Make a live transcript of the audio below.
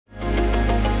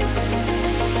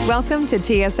Welcome to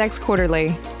TSX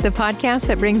Quarterly, the podcast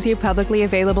that brings you publicly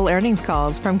available earnings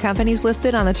calls from companies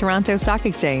listed on the Toronto Stock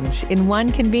Exchange in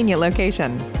one convenient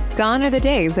location. Gone are the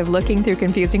days of looking through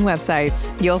confusing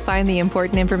websites. You'll find the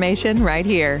important information right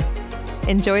here.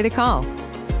 Enjoy the call.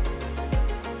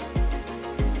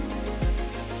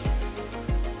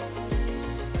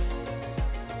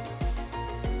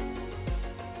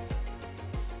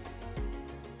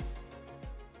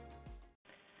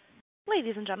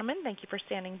 Ladies and gentlemen, thank you for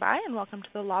standing by and welcome to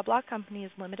the Loblaw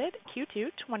Companies Limited Q2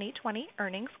 2020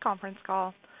 earnings conference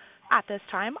call. At this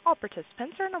time, all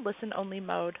participants are in a listen-only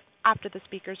mode. After the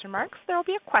speaker's remarks, there will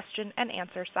be a question and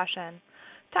answer session.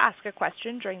 To ask a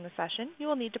question during the session, you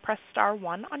will need to press star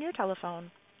 1 on your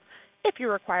telephone. If you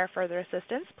require further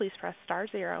assistance, please press star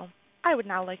 0. I would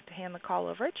now like to hand the call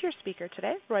over to your speaker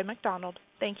today, Roy MacDonald.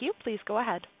 Thank you. Please go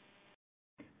ahead.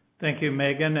 Thank you,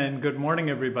 Megan, and good morning,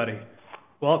 everybody.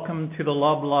 Welcome to the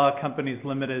Loblaw Companies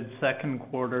Limited second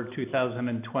quarter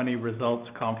 2020 results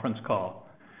conference call.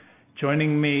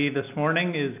 Joining me this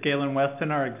morning is Galen Weston,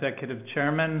 our Executive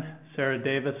Chairman, Sarah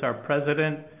Davis, our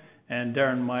President, and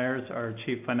Darren Myers, our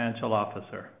Chief Financial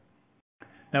Officer.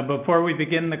 Now, before we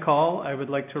begin the call, I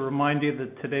would like to remind you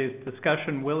that today's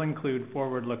discussion will include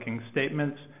forward-looking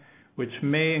statements, which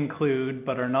may include,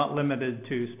 but are not limited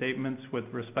to, statements with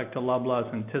respect to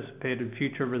Loblaw's anticipated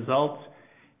future results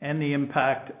and the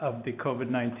impact of the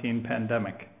COVID-19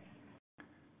 pandemic.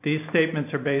 These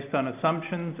statements are based on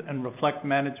assumptions and reflect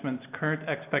management's current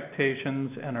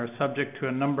expectations and are subject to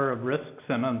a number of risks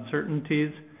and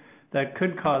uncertainties that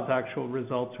could cause actual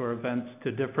results or events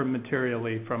to differ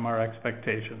materially from our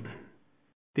expectations.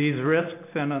 These risks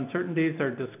and uncertainties are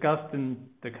discussed in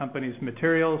the company's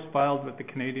materials filed with the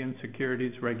Canadian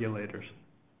securities regulators.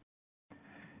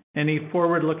 Any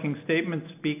forward-looking statements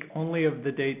speak only of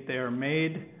the date they are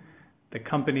made. The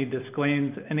company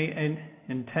disclaims any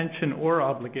intention or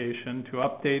obligation to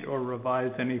update or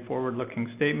revise any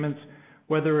forward-looking statements,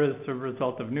 whether as a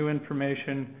result of new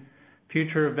information,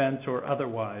 future events, or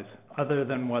otherwise, other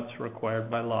than what's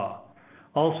required by law.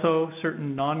 Also,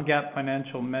 certain non-GAAP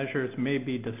financial measures may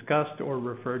be discussed or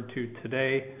referred to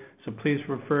today, so please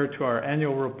refer to our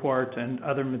annual report and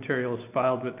other materials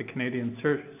filed with the Canadian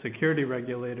security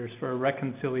regulators for a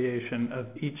reconciliation of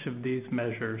each of these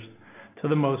measures to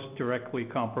the most directly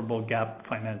comparable GAAP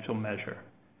financial measure.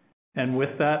 And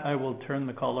with that, I will turn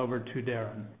the call over to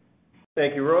Darren.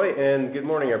 Thank you, Roy, and good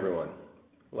morning, everyone.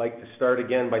 I'd like to start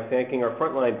again by thanking our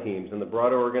frontline teams and the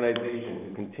broader organization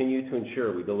who continue to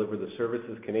ensure we deliver the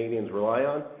services Canadians rely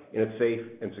on in a safe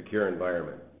and secure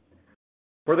environment.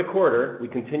 For the quarter, we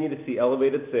continue to see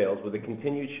elevated sales with a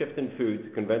continued shift in food to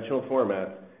conventional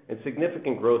formats and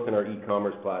significant growth in our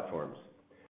e-commerce platforms.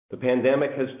 The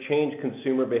pandemic has changed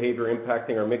consumer behavior,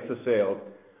 impacting our mix of sales,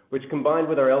 which combined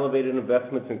with our elevated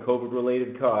investments in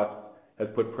COVID-related costs has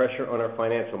put pressure on our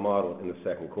financial model in the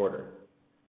second quarter.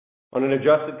 On an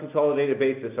adjusted consolidated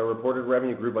basis, our reported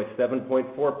revenue grew by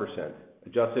 7.4%,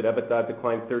 adjusted EBITDA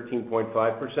declined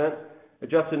 13.5%,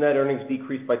 adjusted net earnings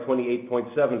decreased by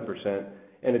 28.7%,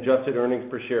 and adjusted earnings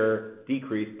per share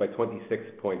decreased by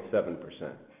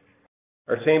 26.7%.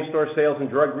 Our same-store sales in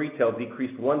drug retail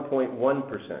decreased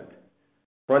 1.1%.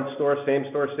 Front store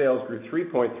same-store sales grew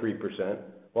 3.3%,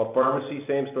 while pharmacy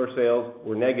same-store sales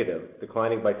were negative,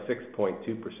 declining by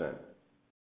 6.2%.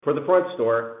 For the front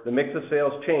store, the mix of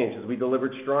sales changed as we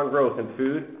delivered strong growth in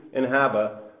food and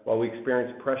HABA, while we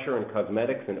experienced pressure in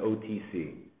cosmetics and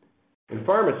OTC. In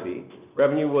pharmacy,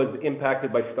 revenue was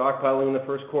impacted by stockpiling in the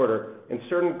first quarter and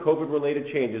certain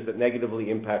COVID-related changes that negatively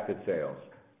impacted sales.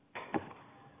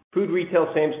 Food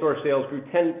retail same-store sales grew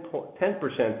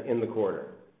 10% in the quarter.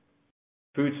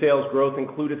 Food sales growth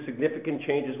included significant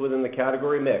changes within the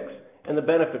category mix and the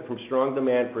benefit from strong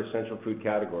demand for essential food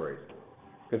categories.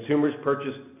 Consumers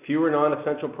purchased fewer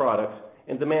non-essential products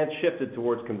and demand shifted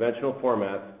towards conventional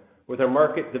formats, with our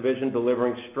market division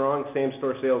delivering strong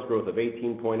same-store sales growth of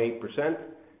 18.8%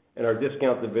 and our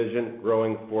discount division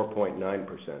growing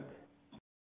 4.9%.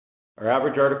 Our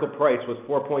average article price was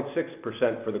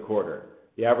 4.6% for the quarter.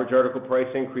 The average article price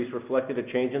increase reflected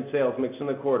a change in sales mix in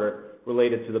the quarter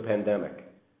related to the pandemic.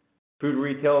 Food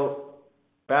retail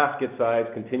basket size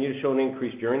continued to show an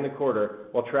increase during the quarter,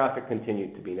 while traffic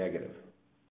continued to be negative.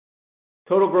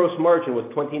 Total gross margin was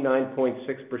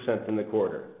 29.6% in the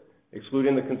quarter.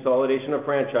 Excluding the consolidation of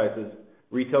franchises,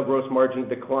 retail gross margin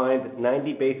declined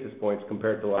 90 basis points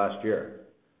compared to last year.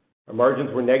 Our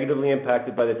margins were negatively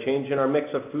impacted by the change in our mix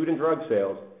of food and drug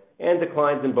sales and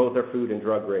declines in both our food and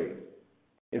drug rate.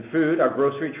 In food, our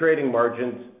grocery trading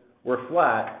margins were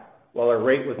flat, while our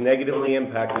rate was negatively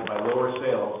impacted by lower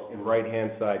sales in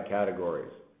right-hand side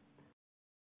categories.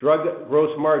 Drug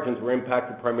gross margins were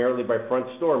impacted primarily by front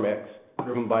store mix,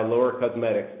 driven by lower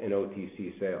cosmetics and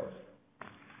OTC sales.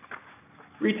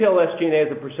 Retail SG&A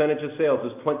as a percentage of sales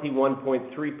was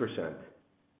 21.3%.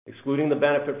 Excluding the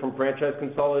benefit from franchise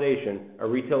consolidation, our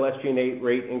retail SG&A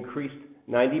rate increased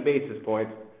 90 basis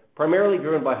points, primarily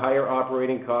driven by higher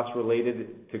operating costs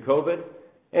related to COVID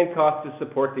and costs to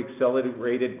support the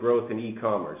accelerated growth in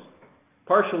e-commerce,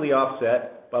 partially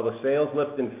offset by the sales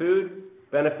lift in food,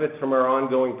 benefits from our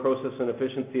ongoing process and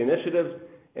efficiency initiatives,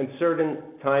 and certain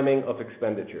timing of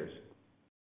expenditures.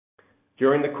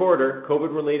 During the quarter,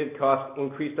 COVID-related costs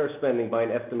increased our spending by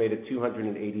an estimated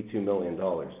 $282 million.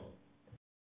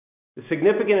 The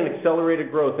significant and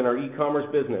accelerated growth in our e-commerce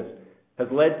business has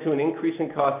led to an increase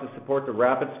in cost to support the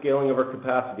rapid scaling of our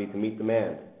capacity to meet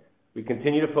demand. We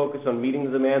continue to focus on meeting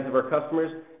the demands of our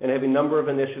customers and have a number of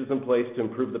initiatives in place to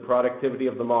improve the productivity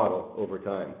of the model over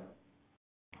time.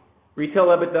 Retail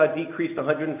EBITDA decreased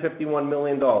 $151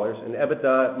 million, and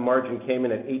EBITDA margin came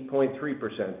in at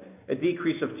 8.3%, a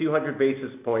decrease of 200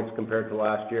 basis points compared to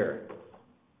last year.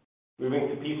 Moving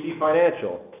to PC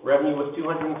Financial, revenue was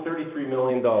 $233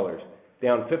 million,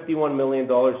 down $51 million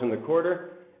in the quarter,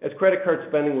 as credit card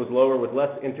spending was lower with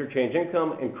less interchange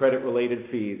income and credit-related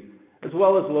fees, as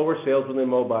well as lower sales within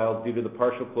mobile due to the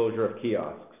partial closure of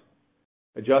kiosks.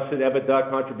 Adjusted EBITDA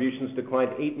contributions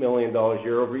declined $8 million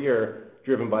year over year,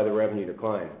 driven by the revenue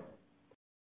decline.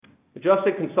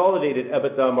 Adjusted consolidated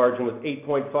EBITDA margin was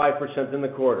 8.5% in the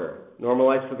quarter.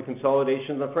 Normalized for the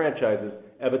consolidation of franchises,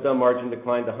 EBITDA margin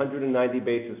declined 190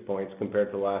 basis points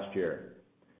compared to last year.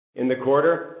 In the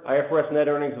quarter, IFRS net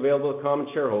earnings available to common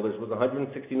shareholders was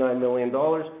 $169 million,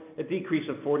 a decrease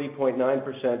of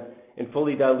 40.9%, and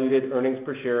fully diluted earnings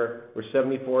per share were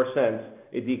 74 cents,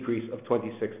 a decrease of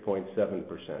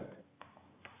 26.7%.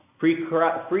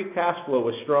 Free cash flow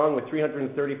was strong with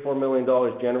 $334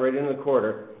 million generated in the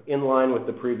quarter, in line with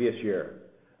the previous year.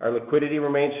 Our liquidity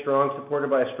remains strong, supported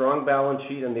by a strong balance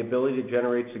sheet and the ability to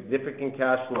generate significant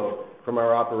cash flow from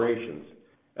our operations.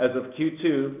 As of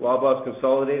Q2, Loblaw's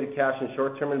consolidated cash and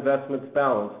short-term investments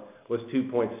balance was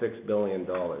 $2.6 billion.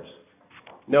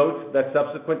 Note that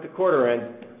subsequent to quarter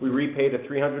end, we repaid a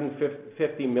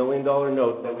 $350 million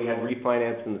note that we had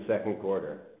refinanced in the second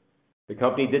quarter. The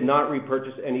company did not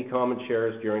repurchase any common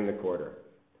shares during the quarter.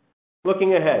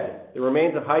 Looking ahead, there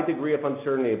remains a high degree of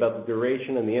uncertainty about the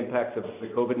duration and the impacts of the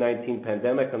COVID-19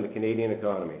 pandemic on the Canadian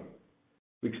economy.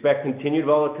 We expect continued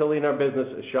volatility in our business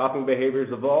as shopping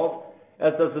behaviors evolve,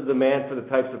 as does the demand for the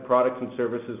types of products and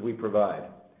services we provide.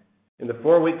 In the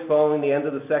 4 weeks following the end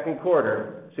of the second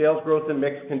quarter, sales growth and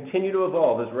mix continue to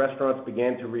evolve as restaurants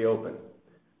began to reopen.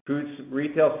 Food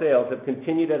retail sales have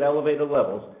continued at elevated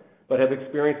levels, but have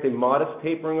experienced a modest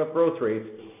tapering of growth rates,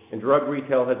 and drug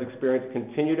retail has experienced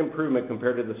continued improvement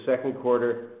compared to the second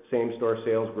quarter same-store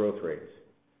sales growth rates.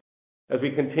 As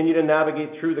we continue to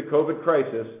navigate through the COVID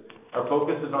crisis, our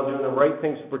focus is on doing the right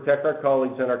things to protect our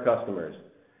colleagues and our customers.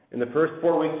 In the first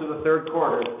 4 weeks of the third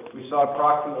quarter, we saw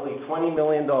approximately $20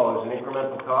 million in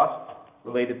incremental costs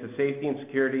related to safety and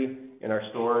security in our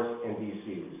stores and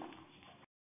DCs.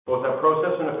 Both our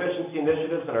process and efficiency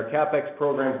initiatives and our CapEx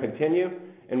program continue,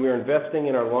 and we are investing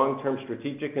in our long-term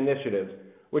strategic initiatives,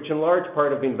 which in large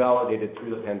part have been validated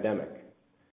through the pandemic.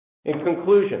 In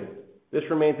conclusion, this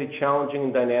remains a challenging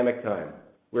and dynamic time.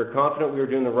 We are confident we are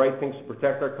doing the right things to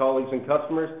protect our colleagues and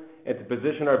customers and to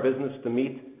position our business to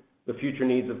meet the future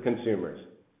needs of consumers.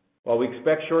 While we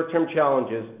expect short-term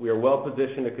challenges, we are well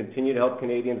positioned to continue to help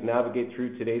Canadians navigate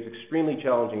through today's extremely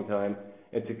challenging time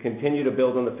and to continue to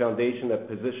build on the foundation that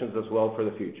positions us well for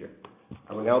the future.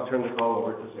 I will now turn the call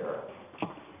over to Sarah.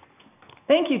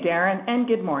 Thank you, Darren, and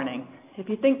good morning. If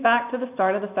you think back to the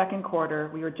start of the second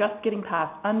quarter, we were just getting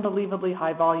past unbelievably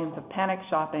high volumes of panic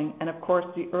shopping and, of course,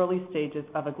 the early stages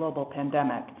of a global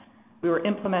pandemic. We were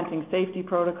implementing safety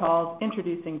protocols,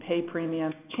 introducing pay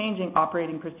premiums, changing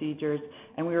operating procedures,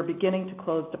 and we were beginning to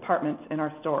close departments in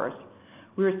our stores.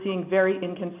 We were seeing very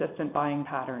inconsistent buying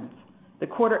patterns. The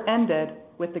quarter ended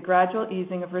with the gradual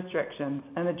easing of restrictions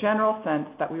and the general sense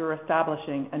that we were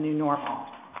establishing a new normal.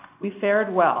 We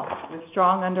fared well, with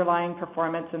strong underlying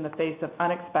performance in the face of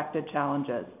unexpected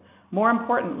challenges. More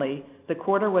importantly, the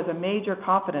quarter was a major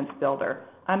confidence builder,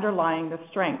 underlying the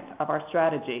strength of our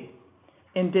strategy.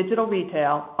 In digital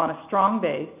retail, on a strong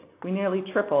base, we nearly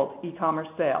tripled e-commerce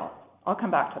sales. I'll come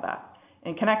back to that.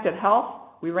 In connected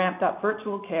health, we ramped up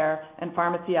virtual care and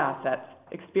pharmacy assets,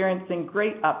 experiencing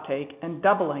great uptake and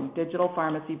doubling digital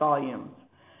pharmacy volumes.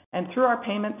 And through our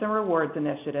payments and rewards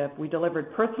initiative, we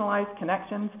delivered personalized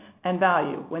connections and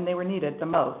value when they were needed the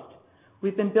most.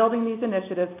 We've been building these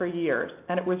initiatives for years,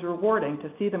 and it was rewarding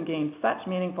to see them gain such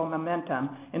meaningful momentum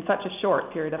in such a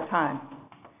short period of time.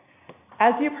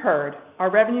 As you've heard,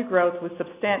 our revenue growth was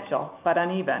substantial but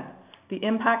uneven. The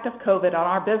impact of COVID on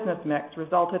our business mix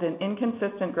resulted in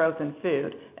inconsistent growth in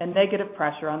food and negative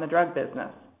pressure on the drug business.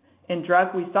 In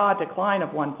drug, we saw a decline of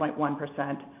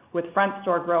 1.1%, with front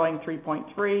store growing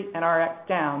 3.3% and RX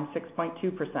down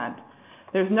 6.2%.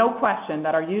 There's no question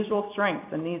that our usual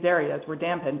strengths in these areas were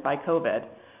dampened by COVID.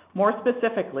 More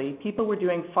specifically, people were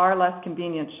doing far less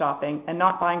convenience shopping and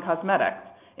not buying cosmetics,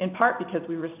 in part because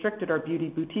we restricted our beauty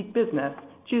boutique business,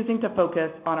 choosing to focus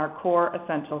on our core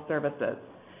essential services.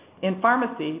 In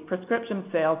pharmacy, prescription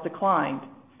sales declined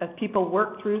as people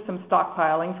worked through some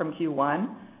stockpiling from Q1,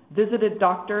 visited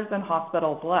doctors and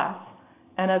hospitals less,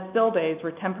 and as fill days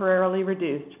were temporarily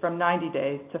reduced from 90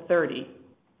 days to 30.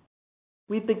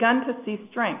 We've begun to see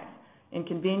strength in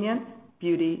convenience,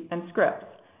 beauty, and scripts,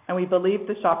 and we believe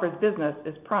the Shoppers business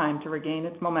is primed to regain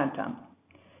its momentum.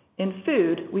 In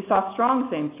food, we saw strong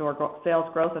same-store sales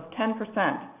growth of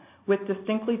 10%, with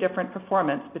distinctly different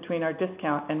performance between our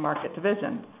discount and market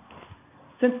divisions.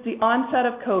 Since the onset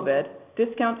of COVID,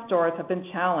 discount stores have been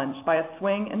challenged by a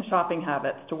swing in shopping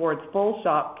habits towards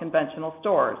full-shop conventional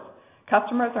stores.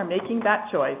 Customers are making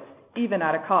that choice, even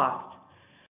at a cost.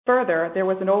 Further, there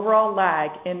was an overall lag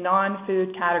in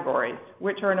non-food categories,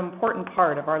 which are an important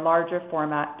part of our larger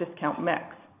format discount mix.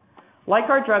 Like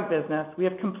our drug business, we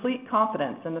have complete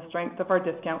confidence in the strength of our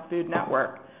discount food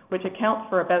network, which accounts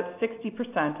for about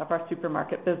 60% of our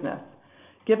supermarket business.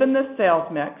 Given this sales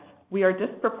mix, we are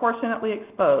disproportionately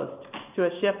exposed to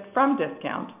a shift from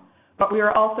discount, but we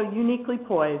are also uniquely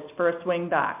poised for a swing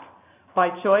back. By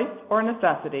choice or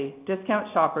necessity, discount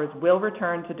shoppers will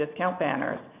return to discount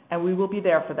banners, and we will be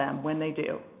there for them when they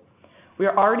do. We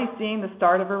are already seeing the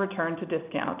start of a return to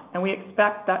discount, and we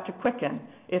expect that to quicken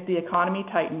if the economy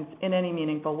tightens in any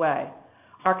meaningful way.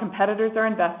 Our competitors are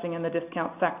investing in the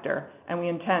discount sector, and we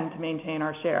intend to maintain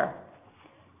our share.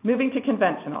 Moving to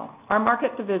conventional, our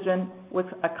market division was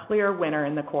a clear winner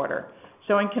in the quarter,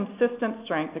 showing consistent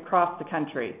strength across the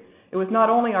country. It was not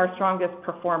only our strongest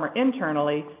performer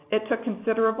internally, it took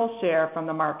considerable share from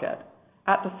the market.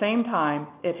 At the same time,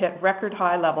 it hit record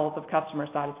high levels of customer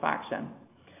satisfaction.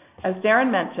 As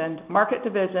Darren mentioned, market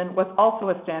division was also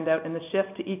a standout in the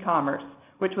shift to e-commerce,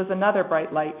 which was another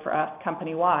bright light for us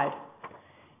company-wide.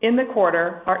 In the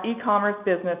quarter, our e-commerce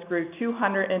business grew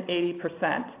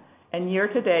 280%, and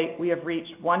year-to-date we have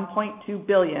reached $1.2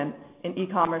 billion in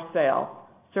e-commerce sales,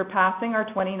 surpassing our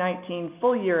 2019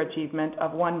 full-year achievement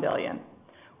of $1 billion.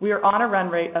 We are on a run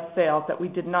rate of sales that we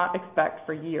did not expect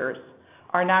for years.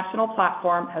 Our national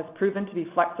platform has proven to be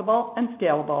flexible and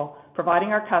scalable, providing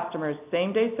our customers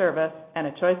same-day service and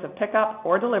a choice of pickup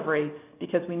or delivery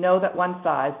because we know that one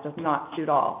size does not suit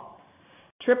all.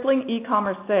 Tripling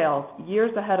e-commerce sales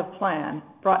years ahead of plan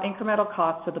brought incremental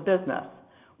costs to the business.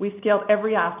 We scaled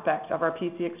every aspect of our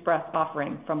PC Express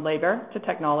offering, from labor to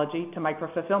technology to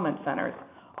micro-fulfillment centers.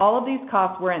 All of these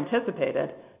costs were anticipated,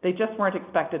 they just weren't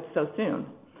expected so soon.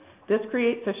 This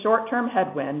creates a short-term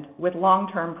headwind with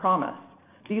long-term promise.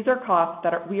 These are costs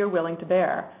that we are willing to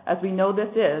bear, as we know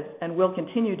this is and will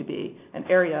continue to be an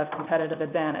area of competitive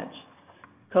advantage.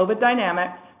 COVID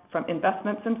dynamics, from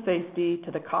investments in safety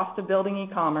to the cost of building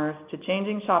e-commerce to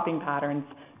changing shopping patterns,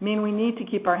 mean we need to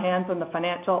keep our hands on the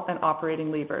financial and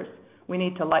operating levers. We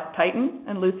need to tighten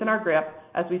and loosen our grip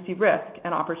as we see risk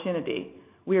and opportunity.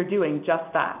 We are doing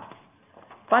just that.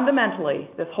 Fundamentally,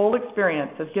 this whole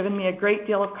experience has given me a great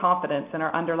deal of confidence in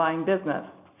our underlying business,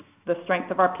 the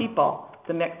strength of our people,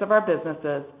 the mix of our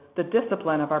businesses, the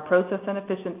discipline of our process and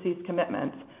efficiencies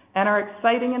commitments, and our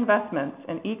exciting investments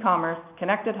in e-commerce,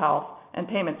 connected health, and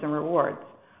payments and rewards.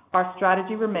 Our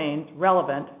strategy remains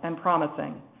relevant and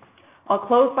promising. I'll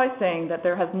close by saying that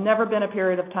there has never been a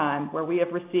period of time where we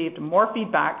have received more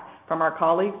feedback from our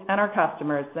colleagues and our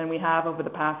customers than we have over the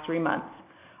past 3 months.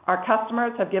 Our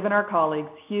customers have given our colleagues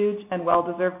huge and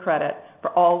well-deserved credit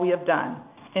for all we have done.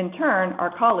 In turn,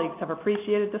 our colleagues have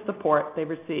appreciated the support they've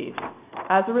received.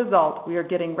 As a result, we are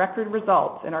getting record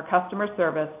results in our customer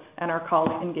service and our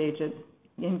colleague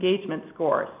engagement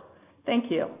scores.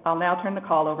 Thank you. I'll now turn the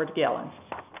call over to Galen.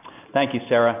 Thank you,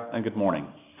 Sarah, and good morning.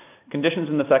 Conditions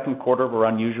in the second quarter were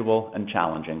unusual and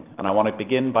challenging, and I want to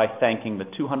begin by thanking the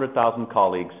 200,000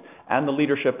 colleagues and the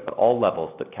leadership at all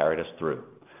levels that carried us through.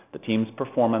 The team's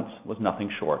performance was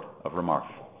nothing short of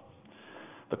remarkable.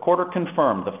 The quarter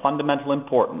confirmed the fundamental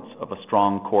importance of a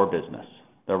strong core business.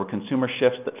 There were consumer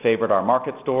shifts that favored our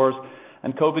market stores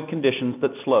and COVID conditions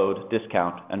that slowed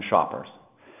discount and shoppers.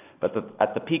 But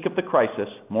at the peak of the crisis,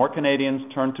 more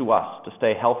Canadians turned to us to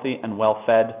stay healthy and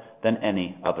well-fed than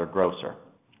any other grocer.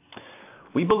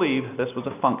 We believe this was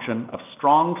a function of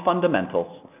strong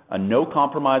fundamentals, a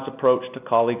no-compromise approach to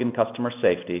colleague and customer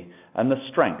safety, and the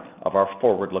strength of our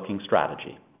forward-looking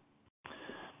strategy.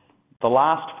 The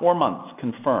last 4 months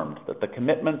confirmed that the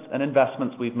commitments and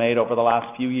investments we've made over the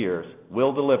last few years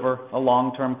will deliver a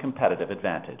long-term competitive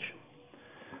advantage.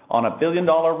 On a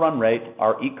billion-dollar run rate,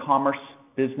 our e-commerce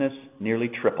business nearly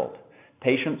tripled.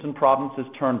 Patients and provinces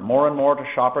turned more and more to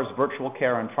Shoppers' virtual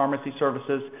care and pharmacy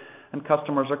services, and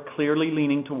customers are clearly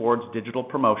leaning towards digital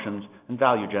promotions and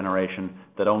value generation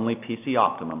that only PC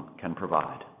Optimum can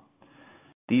provide.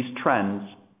 These trends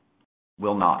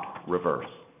will not reverse.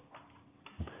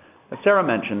 As Sarah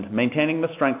mentioned, maintaining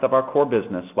the strength of our core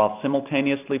business while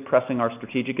simultaneously pressing our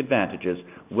strategic advantages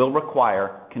will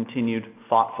require continued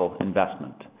thoughtful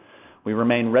investment. We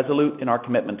remain resolute in our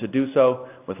commitment to do so,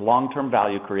 with long-term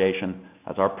value creation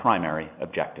as our primary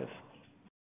objective.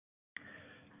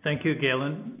 Thank you,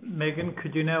 Galen. Megan,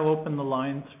 could you now open the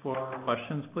lines for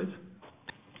questions, please?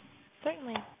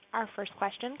 Certainly. Our first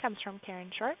question comes from Karen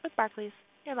Short with Barclays.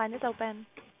 Your line is open.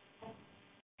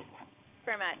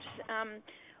 Very much.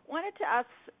 Wanted to ask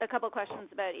a couple questions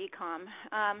about e-com.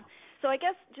 So I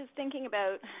guess just thinking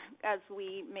about as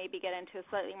we maybe get into a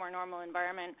slightly more normal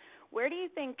environment, where do you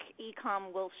think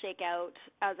e-com will shake out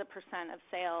as a % of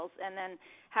sales? And then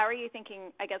how are you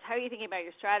thinking about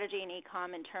your strategy in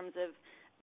e-com in terms of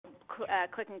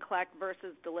click and collect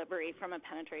versus delivery from a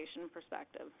penetration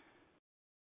perspective?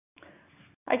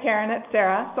 Hi, Karen. It's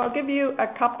Sarah. So I'll give you a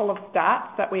couple of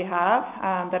stats that we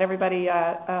have that everybody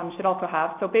should also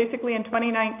have. So basically in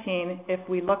 2019, if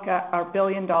we look at our $1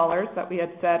 billion that we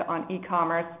had said on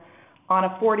e-commerce on a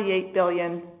 $48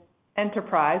 billion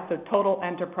enterprise, so total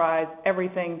enterprise,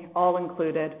 everything all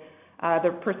included,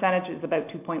 the percentage is about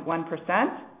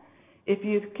 2.1%. If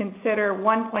you consider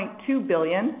 $1.2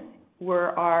 billion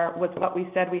was what we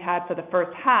said we had for the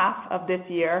first half of this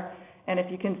year, and if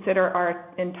you consider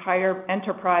our entire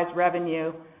enterprise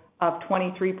revenue of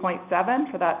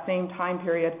 23.7 for that same time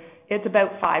period, it's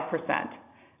about 5%. And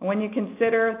when you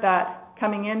consider that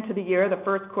coming into the year, the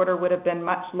first quarter would have been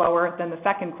much lower than the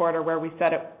second quarter where we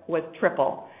said it was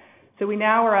triple. So we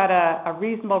now are at a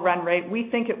reasonable run rate. We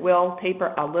think it will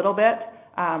taper a little bit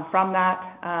from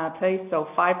that place, so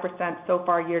 5% so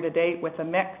far year to date with a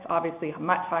mix, obviously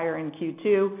much higher in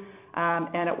Q2.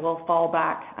 And it will fall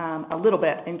back a little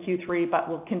bit in Q3, but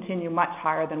will continue much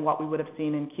higher than what we would have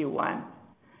seen in Q1.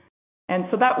 And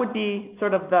so that would be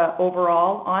sort of the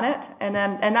overall on it, and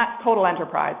that's total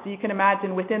enterprise. So you can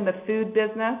imagine within the food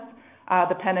business,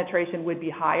 the penetration would be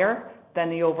higher than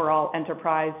the overall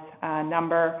enterprise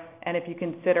number. And if you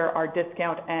consider our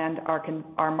discount and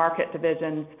our market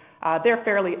divisions, they're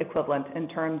fairly equivalent in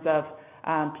terms of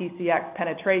PCX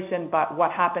penetration, but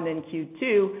what happened in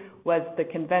Q2 was the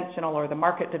conventional or the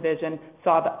market division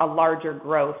saw a larger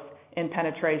growth in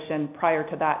penetration. Prior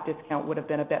to that, discount would have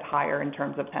been a bit higher in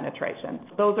terms of penetration.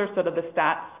 So those are sort of the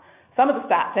stats, some of the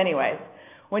stats anyways.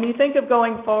 When you think of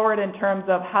going forward in terms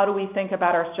of how do we think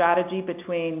about our strategy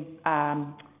between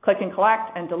click and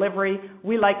collect and delivery,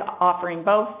 we like offering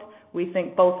both. We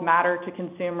think both matter to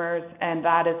consumers, and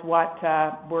that is what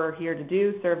we're here to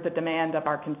do, serve the demand of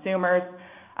our consumers.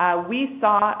 We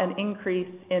saw an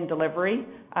increase in delivery,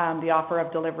 the offer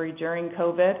of delivery during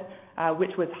COVID,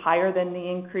 which was higher than the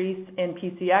increase in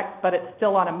PCX, but it's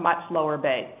still on a much lower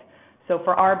base. So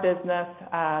for our business,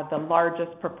 the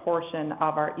largest proportion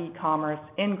of our e-commerce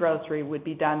in grocery would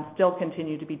be done, still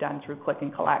continue to be done through click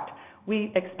and collect.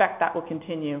 We expect that will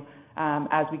continue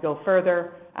as we go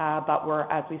further, but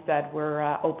as we said, we're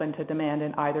open to demand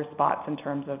in either spots in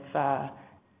terms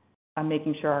of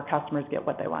making sure our customers get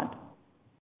what they want.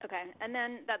 Okay, and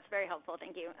then that's very helpful,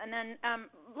 thank you. And then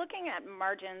looking at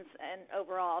margins and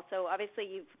overall, so obviously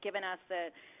you've given us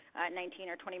the 19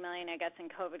 or 20 million, I guess, in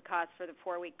COVID costs for the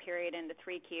 4-week period into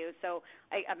 3Q. So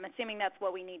I'm assuming that's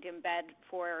what we need to embed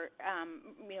for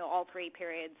all 3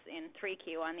 periods in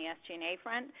 3Q on the SG&A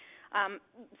front.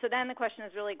 So then the question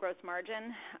is really gross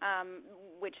margin,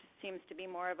 which seems to be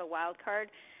more of a wild card.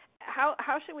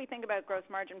 How should we think about gross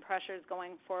margin pressures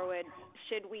going forward?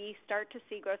 Should we start to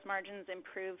see gross margins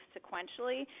improve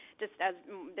sequentially, just as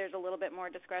there's a little bit more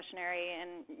discretionary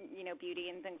and beauty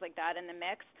and things like that in the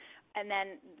mix? And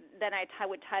then I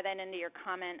would tie that into your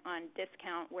comment on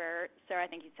discount, where Sarah, I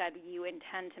think you said you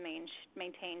intend to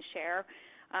maintain share.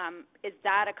 Is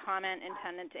that a comment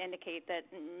intended to indicate that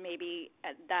maybe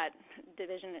at that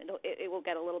division it will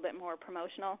get a little bit more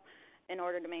promotional in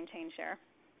order to maintain share?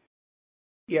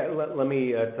 Yeah, let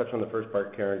me touch on the first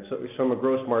part, Karen. So from a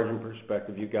gross margin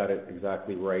perspective, you got it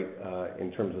exactly right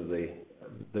in terms of the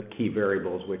key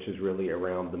variables, which is really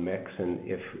around the mix, and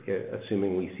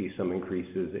assuming we see some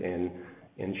increases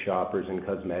in shoppers and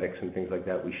cosmetics and things like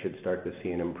that, we should start to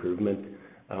see an improvement.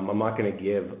 I'm not going to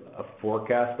give a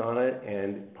forecast on it,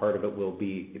 and part of it will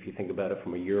be, if you think about it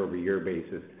from a year-over-year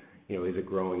basis, is it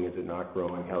growing? Is it not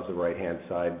growing? How's the right-hand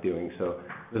side doing? So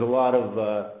there's a lot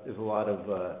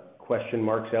of question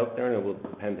marks out there, and it will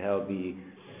depend how the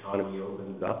economy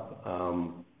opens up.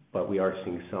 But we are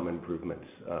seeing some improvements.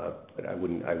 But I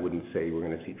wouldn't say we're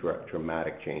going to see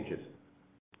dramatic changes.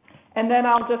 And then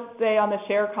I'll just say on the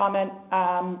share comment,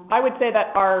 I would say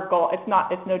that our goal,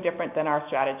 it's no different than our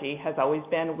strategy has always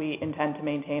been. We intend to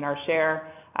maintain our share.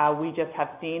 We just have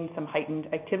seen some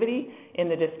heightened activity in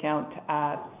the discount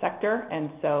sector, and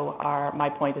so my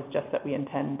point is just that we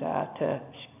intend to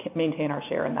maintain our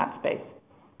share in that space.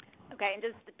 Okay, and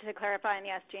just to clarify on the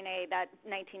SG&A, that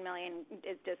 $19 million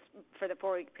is just for the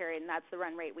 4-week period, and that's the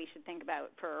run rate we should think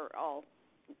about for all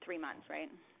 3 months, right,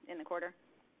 in the quarter?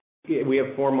 Yeah, we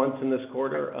have 4 months in this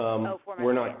quarter. 4 months.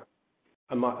 We're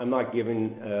not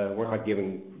giving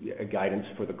a guidance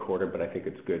for the quarter, but I think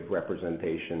it's good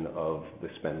representation of the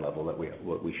spend level that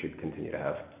what we should continue to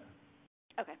have.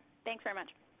 Okay, thanks very much.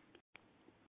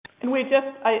 And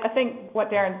I think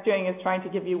what Darren's doing is trying to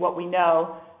give you what we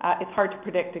know. It's hard to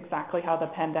predict exactly how the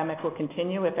pandemic will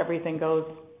continue. If everything goes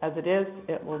as it is,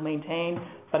 it will maintain,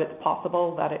 but it's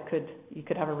possible that you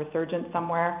could have a resurgence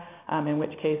somewhere, in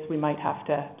which case we might have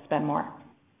to spend more.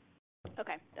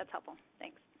 Okay, that's helpful.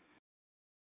 Thanks.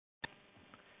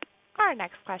 Our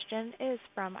next question is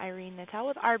from Irene Nattel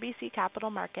with RBC Capital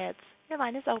Markets. Your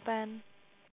line is open.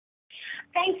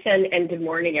 Thanks, and good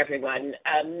morning, everyone.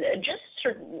 Just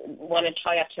sort of want to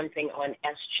tie up something on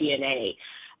SG&A.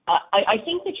 I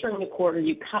think that during the quarter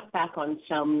you cut back on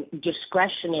some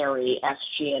discretionary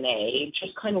SG&A.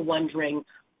 Just kind of wondering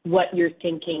what your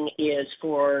thinking is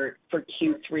for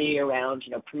Q3 around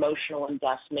promotional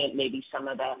investment, maybe some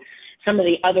of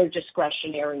the other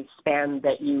discretionary spend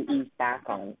that you eased back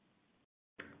on.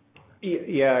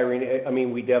 Yeah, Irene. I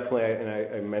mean, we definitely, and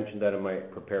I mentioned that in my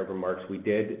prepared remarks, we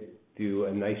did do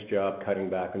a nice job cutting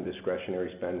back on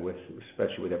discretionary spend,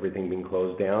 especially with everything being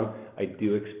closed down. We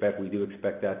do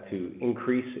expect that to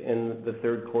increase in the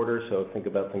third quarter. So think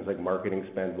about things like marketing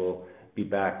spend will be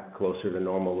back closer to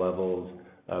normal levels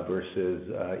versus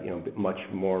much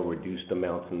more reduced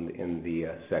amounts in the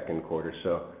second quarter.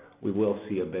 So we will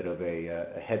see a bit of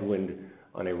a headwind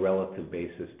on a relative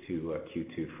basis to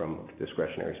Q2 from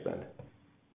discretionary spend.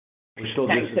 We're still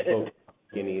doing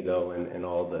skinny though, and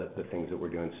all the things that we're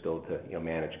doing still to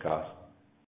manage costs.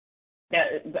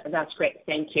 That's great.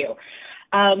 Thank you.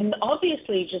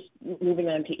 Obviously, just moving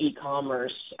on to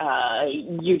e-commerce,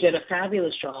 you did a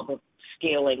fabulous job of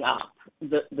scaling up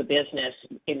the business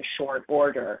in short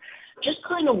order. Just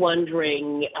kind of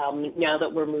wondering, now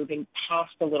that we're moving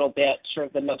past a little bit, sort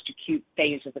of the most acute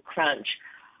phase of the crunch,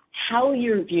 how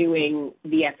you're viewing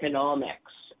the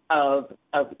economics of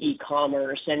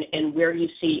e-commerce and where you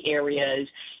see areas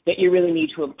that you really need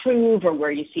to improve, or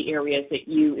where you see areas that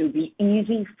it would be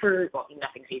easy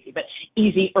nothing's easy, but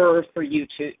easier for you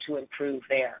to improve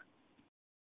there.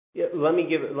 Yeah, let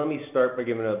me start by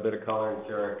giving a bit of color, and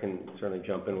Sarah can certainly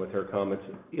jump in with her comments.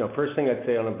 First thing I'd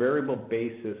say, on a variable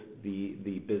basis,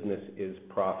 the business is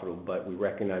profitable, but we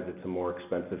recognize it's a more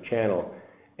expensive channel.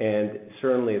 And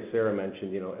certainly, as Sarah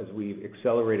mentioned, as we've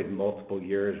accelerated multiple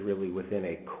years really within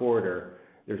a quarter,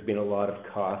 there's been a lot of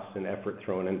costs and effort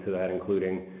thrown into that,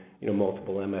 including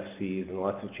multiple MFCs and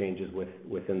lots of changes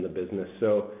within the business.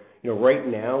 So right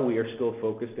now we are still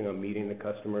focusing on meeting the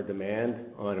customer demand,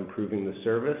 on improving the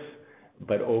service,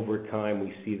 but over time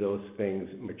we see those things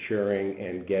maturing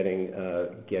and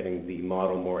getting the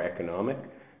model more economic.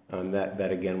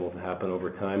 That again will happen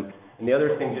over time. And the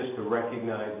other thing just to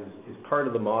recognize is part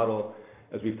of the model,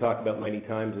 as we've talked about many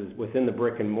times, is within the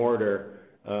brick and mortar,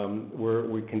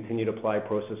 we continue to apply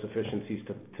process efficiencies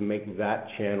to make that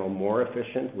channel more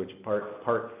efficient, which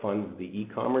part funds the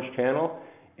e-commerce channel.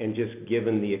 And just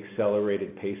given the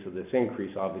accelerated pace of this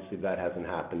increase, obviously that hasn't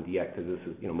happened yet, because this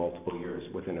is multiple years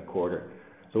within a quarter.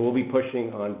 So we'll be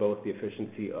pushing on both the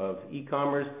efficiency of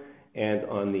e-commerce and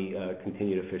on the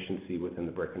continued efficiency within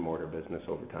the brick and mortar business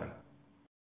over time.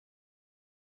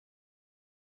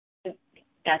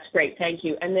 That's great. Thank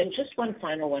you. And then just one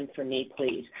final one for me,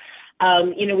 please.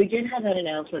 We did have an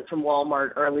announcement from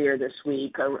Walmart earlier this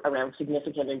week around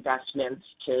significant investments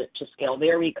to scale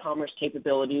their e-commerce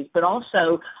capabilities, but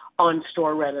also on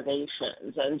store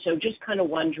renovations. And so just kind of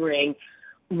wondering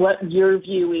what your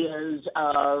view is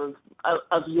of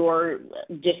your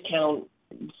discount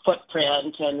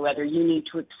footprint and whether you need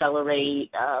to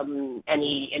accelerate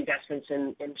any investments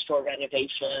in store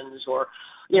renovations or,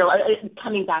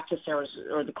 coming back to Sarah's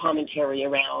or the commentary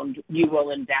around you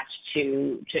will invest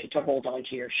to hold on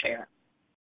to your share.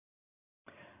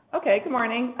 Okay, good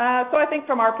morning. So I think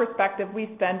from our perspective, we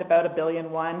spend about $1.1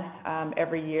 billion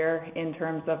every year in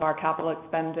terms of our capital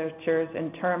expenditures.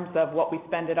 In terms of what we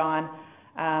spend it on,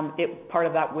 part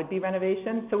of that would be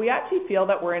renovation. So we actually feel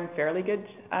that we're in fairly good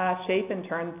shape in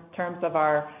terms of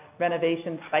our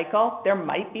renovation cycle. There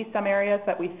might be some areas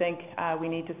that we think we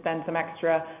need to spend some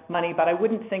extra money, but I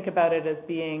wouldn't think about it as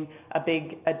being a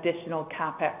big additional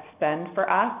CapEx spend for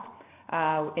us.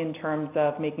 In terms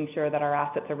of making sure that our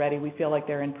assets are ready, we feel like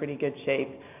they're in pretty good shape.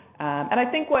 And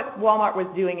I think what Walmart was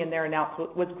doing in their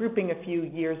announcement was grouping a few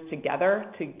years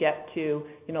together to get to,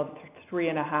 the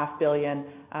 $3.5 billion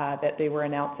that they were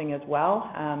announcing as well.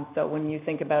 So when you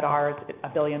think about ours,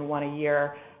 $1.1 billion a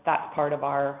year, that's part of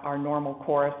our normal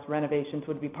course. Renovations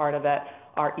would be part of it.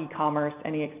 Our e-commerce,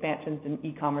 any expansions in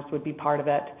e-commerce would be part of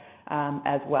it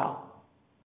as well.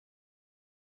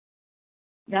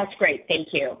 That's great. Thank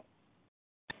you.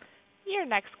 Your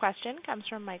next question comes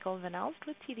from Michael Van Aelst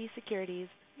with TD Securities.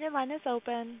 Your line is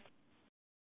open.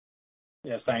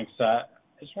 Yes, thanks. I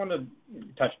just wanted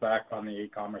to touch back on the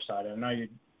e-commerce side. I know you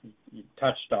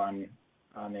touched on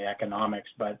the economics,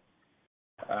 but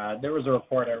there was a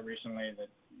report out recently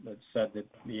that said that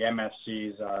the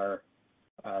MFCs are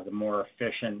the more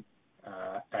efficient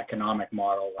economic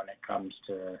model when it comes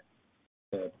to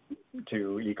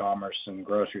e-commerce and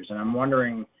groceries. And I'm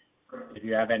wondering if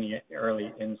you have any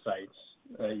early insights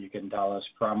that you can tell us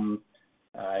from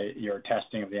your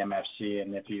testing of the MFC,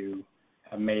 and if you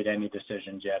have made any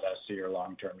decisions yet as to your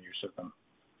long-term use of them.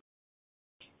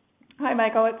 Hi,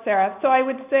 Michael. It's Sarah. So I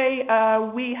would say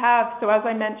we have, so as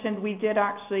I mentioned, we did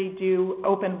actually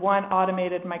open one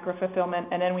automated micro-fulfillment,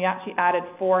 and then we actually added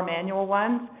 4 manual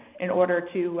ones in order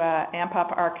to amp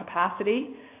up our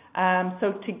capacity.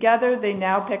 So together, they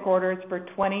now pick orders for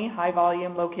 20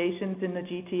 high-volume locations in the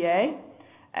GTA,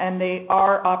 and they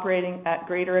are operating at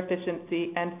greater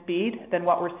efficiency and speed than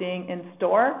what we're seeing in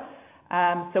store.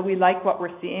 So we like what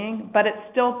we're seeing, but it's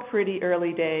still pretty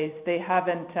early days. They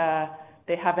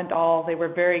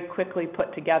were very quickly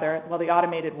put together. Well, the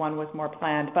automated one was more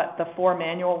planned, but the 4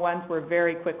 manual ones were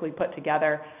very quickly put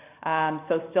together.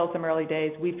 So still some early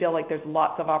days. We feel like there's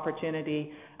lots of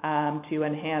opportunity to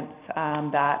enhance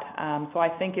that. So I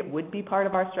think it would be part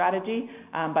of our strategy,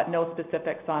 but no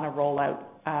specifics on a rollout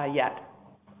yet.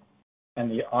 And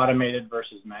the automated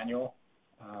versus manual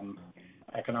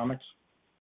economics?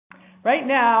 Right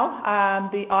now,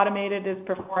 the automated is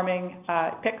performing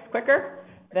picks quicker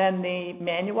than the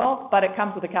manual, but it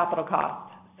comes with a capital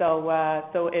cost.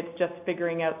 So it's just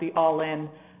figuring out the all-in.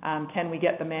 Can we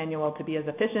get the manual to be as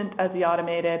efficient as the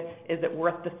automated? Is it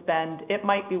worth the spend? It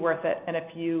might be worth it in a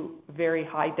few very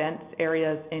high-dense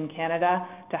areas in Canada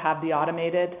to have the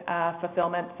automated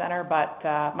fulfillment center, but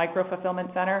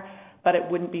micro-fulfillment center, but it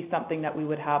wouldn't be something that we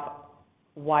would have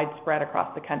widespread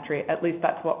across the country. At least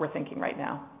that's what we're thinking right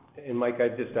now. And Mike,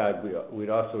 I'd just add, we'd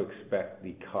also expect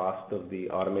the cost of the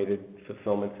automated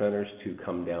fulfillment centers to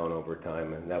come down over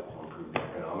time, and that will improve the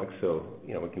economics. So,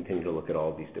 we continue to look at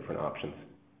all these different options.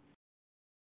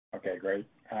 Okay, great.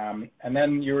 And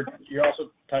then you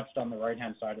also touched on the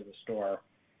right-hand side of the store.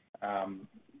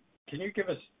 Can you give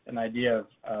us an idea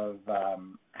of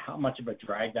how much of a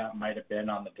drag that might have been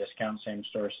on the discount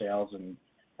same-store sales and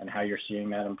how you're seeing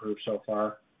that improve so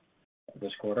far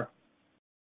this quarter?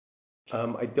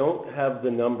 I don't have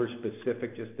the number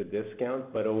specific, just the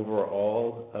discount, but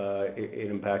overall, it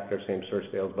impacted our same-store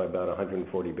sales by about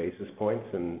 140 basis points,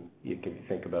 and you can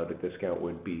think about a discount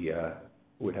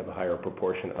would have a higher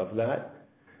proportion of that.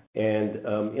 And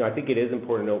I think it is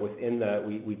important to note within that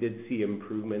we did see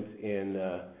improvements in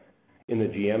the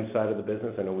GM side of the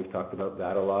business. I know we've talked about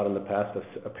that a lot in the past.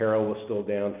 Apparel was still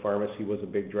down. Pharmacy was a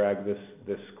big drag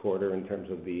this quarter in terms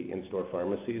of the in-store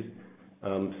pharmacies.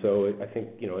 So I think,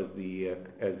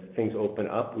 as things open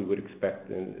up, we would expect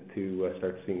to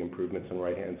start seeing improvements on the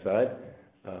right-hand side.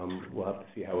 We'll have to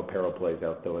see how apparel plays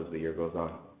out, though, as the year goes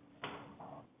on.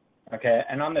 Okay,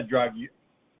 and on the drug,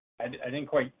 I didn't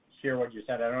quite hear what you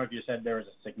said. I don't know if you said there was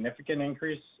a significant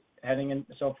increase heading in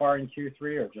so far in Q3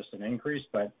 or just an increase,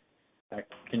 but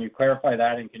can you clarify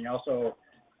that? And can you also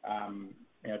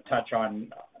touch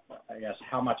on, I guess,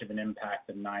 how much of an impact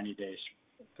the 90 days,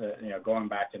 going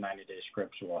back to 90-day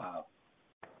scripts will have?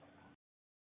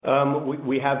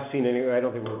 We have seen I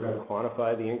don't think we're going to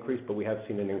quantify the increase, but we have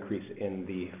seen an increase in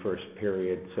the first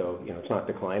period. So, it's not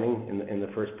declining in the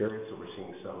first period, so we're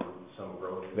seeing some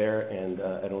growth there. And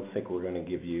I don't think we're going to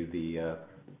give you the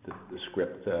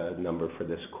script number for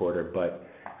this quarter, but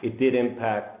it did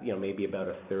impact, maybe about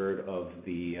a third of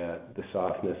the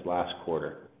softness last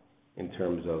quarter in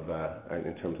terms of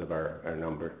our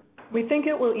number. We think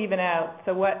it will even out.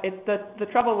 So the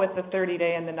trouble with the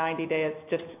 30-day and the 90-day is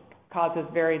just causes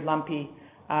very lumpy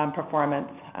performance.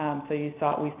 So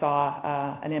we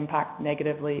saw an impact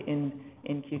negatively in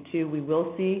Q2. We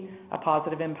will see a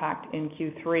positive impact in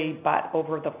Q3, but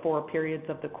over the 4 periods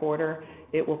of the quarter,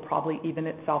 it will probably even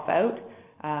itself out.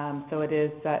 So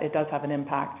it does have an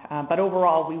impact. But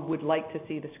overall, we would like to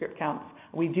see the script counts.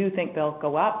 We do think they'll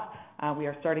go up. We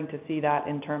are starting to see that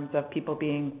in terms of people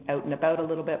being out and about a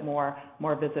little bit more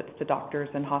visits to doctors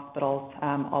and hospitals,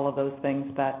 all of those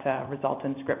things that result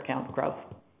in script count growth.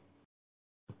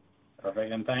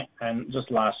 Perfect. And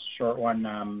just last short one.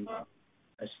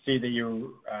 I see that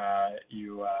you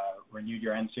renewed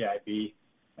your NCIB.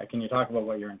 Can you talk about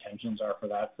what your intentions are for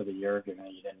that for the year, given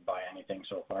that you didn't buy anything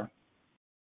so far?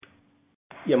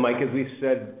 Yeah, Mike, as we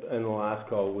said in the last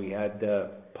call, we had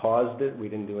paused it. We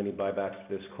didn't do any buybacks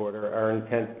this quarter. Our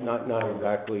intent, not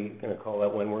exactly going to call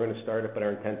out when we're going to start it, but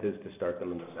our intent is to start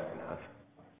them in the second half.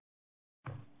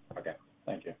 Okay,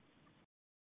 thank you.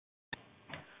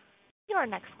 Your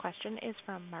next question is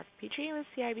from Mark Petrie with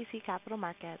CIBC Capital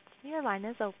Markets. Your line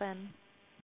is open.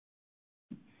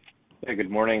 Hey, good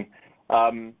morning.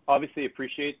 Obviously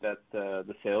appreciate that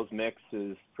the sales mix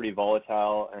is pretty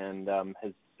volatile and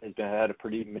has had a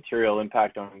pretty material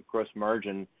impact on gross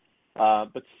margin.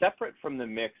 But separate from the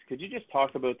mix, could you just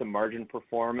talk about the margin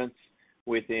performance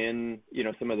within,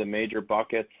 some of the major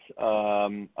buckets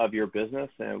of your business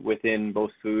within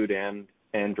both food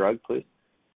and drug, please?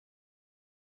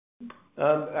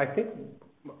 I think,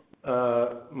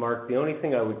 Mark, the only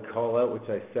thing I would call out, which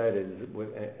I said, is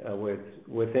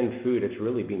within food, it's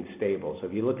really been stable. So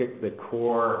if you look at the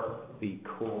core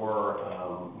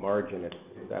margin,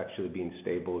 it's actually been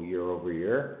stable year over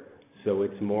year. So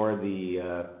it's more these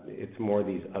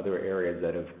other areas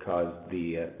that have caused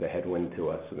the headwind to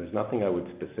us. So there's nothing I would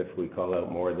specifically call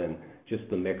out more than just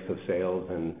the mix of sales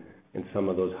and some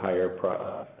of those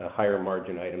higher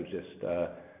margin items just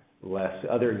less.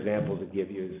 Other examples to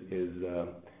give you is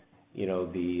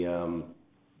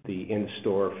the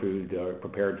in-store food or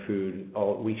prepared food.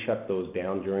 We shut those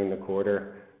down during the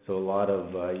quarter. So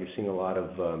you're seeing a lot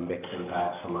of mix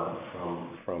impacts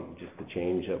from just the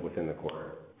change within the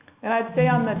quarter. And I'd say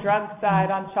on the drug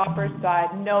side, on Shoppers'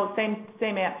 side, no,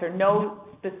 same answer. No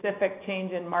specific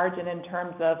change in margin in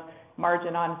terms of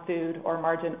margin on food or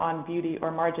margin on beauty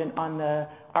or margin on the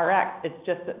RX. It's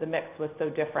just that the mix was so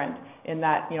different in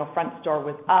that, front store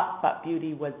was up, but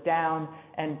beauty was down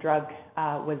and drug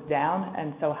was down,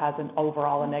 and so has an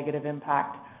overall a negative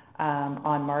impact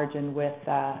on margin with,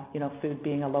 food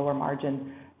being a lower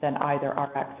margin than either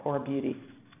RX or beauty.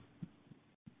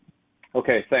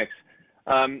 Okay, thanks.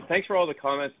 Thanks for all the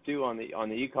comments too on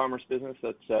the e-commerce business.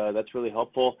 That's really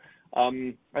helpful.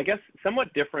 I guess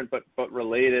somewhat different but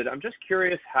related. I'm just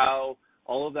curious how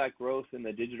all of that growth in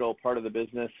the digital part of the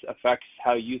business affects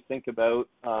how you think about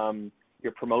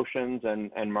your promotions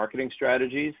and marketing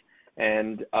strategies.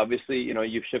 And obviously,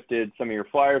 you've shifted some of your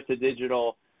flyers to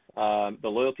digital. The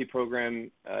loyalty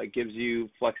program gives you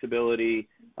flexibility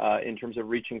in terms of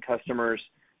reaching customers.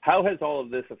 How has all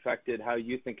of this affected how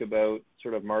you think about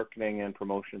sort of marketing and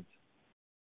promotions?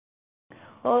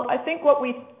 Well, I think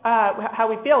how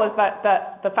we feel is that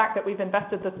the fact that we've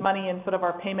invested this money in sort of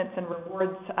our payments and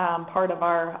rewards part of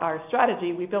our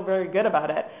strategy, we feel very good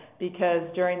about it because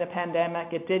during the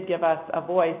pandemic, it did give us a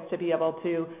voice to be able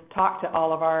to talk to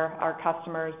all of our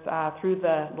customers through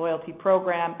the loyalty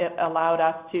program. It allowed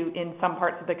us to, in some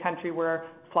parts of the country where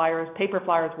paper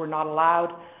flyers were not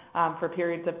allowed for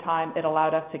periods of time, it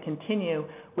allowed us to continue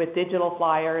with digital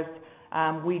flyers.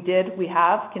 We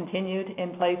have continued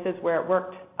in places where it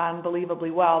worked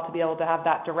unbelievably well to be able to have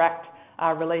that direct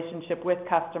relationship with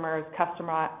customers,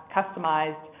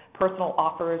 customized personal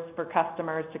offers for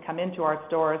customers to come into our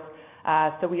stores.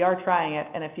 So we are trying it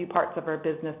in a few parts of our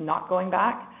business, not going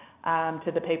back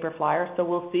to the paper flyer. So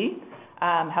we'll see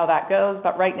how that goes.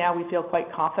 But right now we feel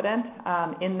quite confident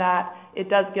in that it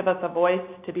does give us a voice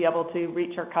to be able to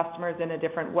reach our customers in a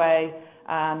different way,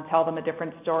 tell them a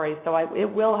different story. So it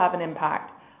will have an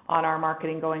impact on our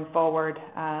marketing going forward,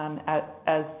 as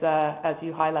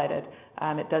you highlighted.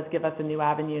 It does give us a new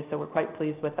avenue, so we're quite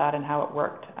pleased with that and how it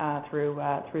worked through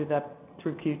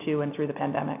Q2 and through the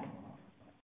pandemic.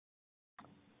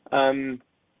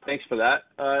 Thanks for that.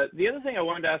 The other thing I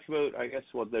wanted to ask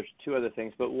about, there's two other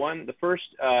things, but the first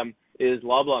is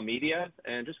Loblaw Media,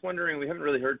 and just wondering, we haven't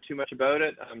really heard too much about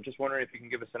it. I'm just wondering if you can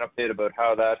give us an update about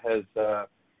how that has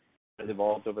has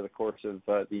evolved over the course of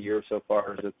the year so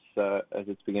far as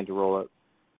it's begun to roll out?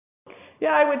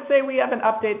 Yeah, I would say we haven't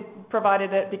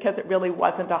provided it because it really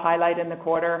wasn't a highlight in the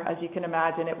quarter. As you can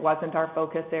imagine, it wasn't our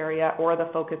focus area or the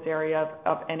focus area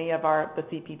of any of the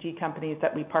CPG companies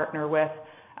that we partner with.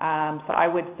 So I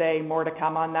would say more to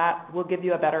come on that. We'll give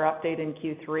you a better update in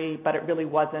Q3, but it really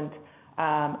wasn't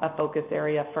a focus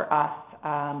area for us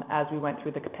as we went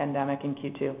through the pandemic in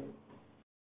Q2.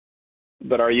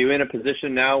 But are you in a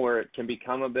position now where it can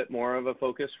become a bit more of a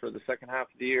focus for the second half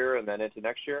of the year and then into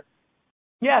next year?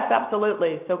 Yes,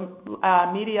 absolutely. So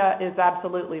media is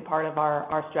absolutely part of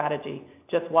our strategy.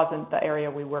 Just wasn't the area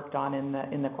we worked on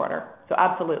in the quarter. So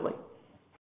absolutely.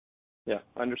 Yeah,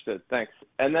 understood. Thanks.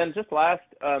 And then just last,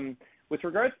 with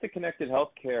regards to connected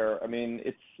healthcare, I mean,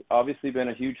 it's obviously been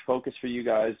a huge focus for you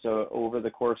guys over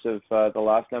the course of the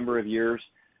last number of years.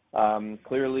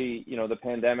 Clearly, the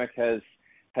pandemic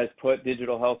has put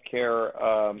digital healthcare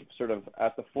sort of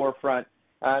at the forefront.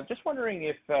 Just wondering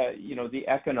if, the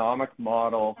economic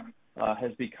model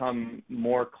has become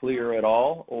more clear at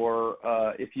all, or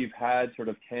if you've had sort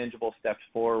of tangible steps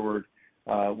forward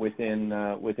within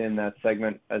that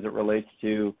segment as it relates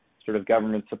to sort of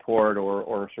government support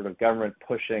or sort of government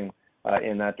pushing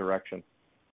in that direction.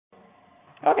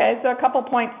 Okay, so a couple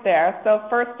points there. So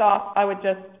first off, I would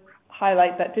just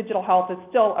highlight that digital health is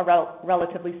still a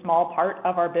relatively small part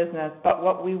of our business, but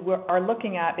what we are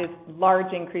looking at is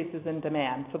large increases in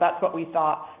demand. So that's what we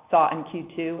saw in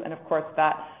Q2, and of course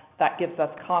that gives us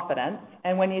confidence.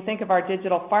 And when you think of our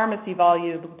digital pharmacy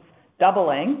volumes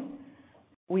doubling,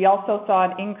 we also saw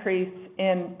an increase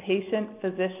in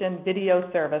patient-physician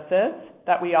video services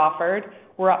that we offered.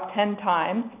 We're up 10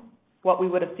 times what we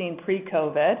would have seen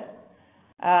pre-COVID.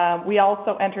 We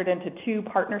also entered into 2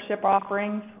 partnership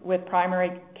offerings with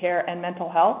primary care and mental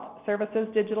health services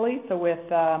digitally, so with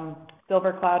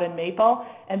Silver Cloud and Maple,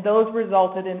 and those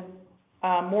resulted in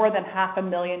more than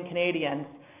 500,000 Canadians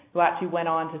who actually went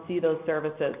on to see those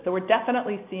services. So we're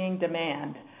definitely seeing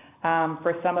demand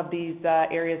for some of these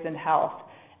areas in health.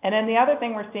 And then the other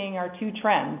thing we're seeing are 2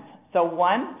 trends. So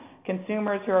one,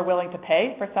 consumers who are willing to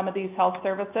pay for some of these health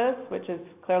services, which is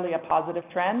clearly a positive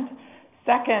trend.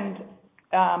 Second,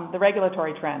 the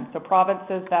regulatory trend. So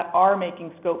provinces that are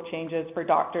making scope changes for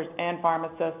doctors and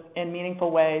pharmacists in meaningful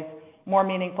ways, more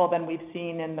meaningful than we've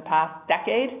seen in the past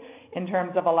decade in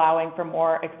terms of allowing for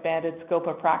more expanded scope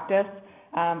of practice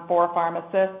for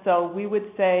pharmacists. So we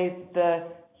would say the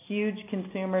huge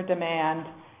consumer demand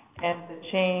and the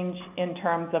change in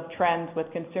terms of trends with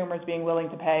consumers being willing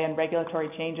to pay and regulatory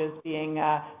changes being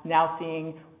now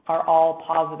seeing are all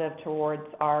positive towards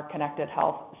our connected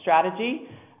health strategy.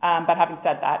 But having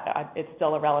said that, it's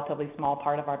still a relatively small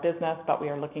part of our business, but we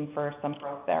are looking for some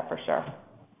growth there for sure.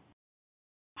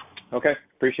 Okay,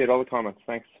 appreciate all the comments.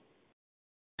 Thanks.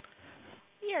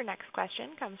 Your next question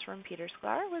comes from Peter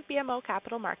Sklar with BMO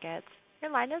Capital Markets.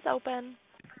 Your line is open.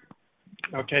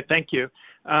 Okay, thank you.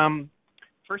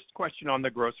 First question on the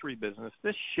grocery business.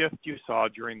 This shift you saw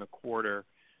during the quarter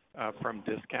from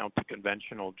discount to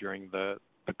conventional during the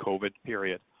COVID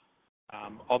period,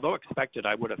 although expected,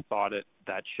 I would have thought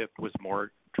that shift was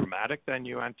more dramatic than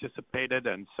you anticipated.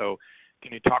 And so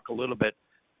can you talk a little bit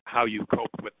how you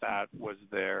coped with that? Was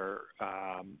there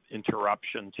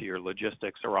interruption to your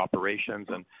logistics or operations?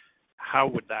 And how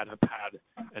would that have had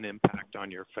an impact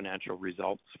on your financial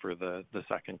results for the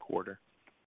second quarter?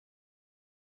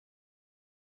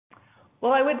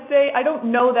 Well, I would say I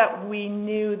don't know that we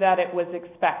knew that it was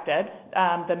expected,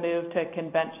 the move to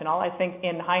conventional. I think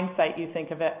in hindsight you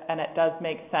think of it and it does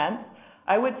make sense.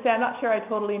 I would say I'm not sure I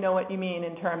totally know what you mean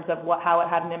in terms of how it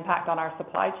had an impact on our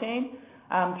supply chain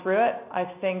through it. I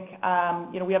think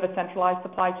we have a centralized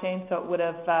supply chain, so it would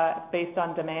have based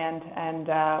on demand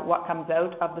and what comes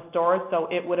out of the stores. So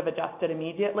it would have adjusted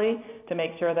immediately to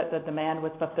make sure that the demand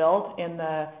was fulfilled in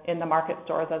the market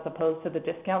stores as opposed to the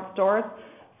discount stores.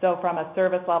 So from a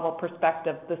service level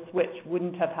perspective, the switch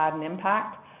wouldn't have had an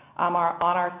impact on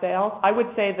our sales. I would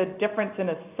say the difference in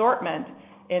assortment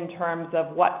in terms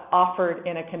of what's offered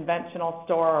in a conventional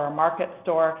store or a market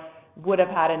store would have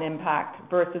had an impact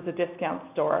versus a discount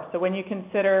store. So when you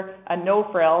consider a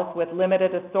no-frills with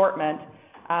limited assortment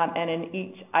and in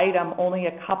each item only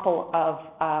a couple of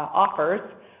offers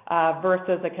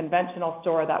versus a conventional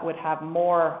store that would have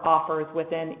more offers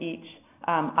within each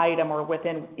item or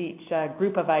within each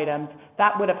group of items,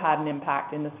 that would have had an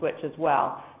impact in the switch as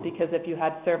well. Because if you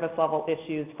had service level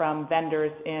issues from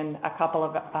vendors in a couple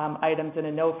of items in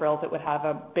a no-frills, it would have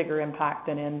a bigger impact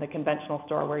than in the conventional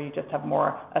store where you just have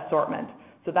more assortment.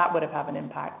 So that would have had an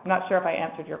impact. I'm not sure if I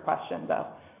answered your question though.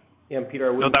 Yeah,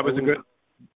 Peter, that was a good.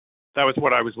 That was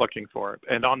what I was looking for.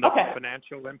 And on the Okay.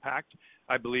 financial impact,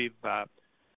 I believe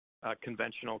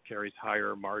conventional carries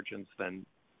higher margins than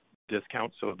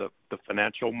discount, so the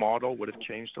financial model would have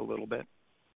changed a little bit.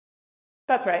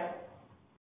 That's right.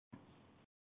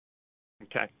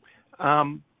 Okay.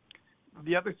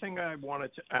 The other thing I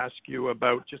wanted to ask you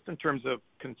about, just in terms of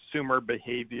consumer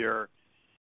behavior,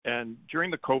 and during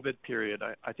the COVID period,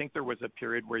 I think there was a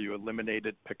period where you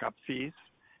eliminated pickup fees,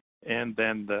 and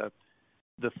then the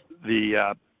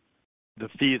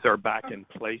fees are back in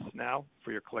place now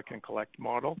for your click and collect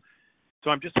model. So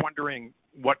I'm just wondering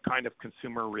what kind of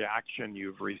consumer reaction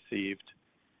you've received,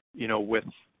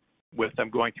 with them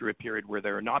going through a period where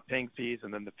they're not paying fees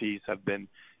and then the fees have been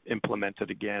implemented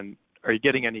again. Are you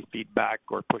getting any feedback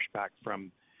or pushback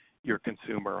from your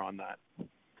consumer on that?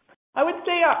 I would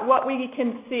say what we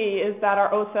can see is that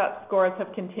our OSAT scores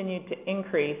have continued to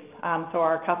increase, so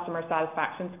our customer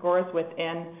satisfaction scores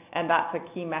within, and that's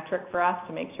a key metric for us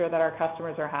to make sure that our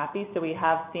customers are happy. So we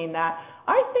have seen that.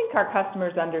 I think our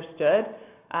customers understood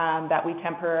that we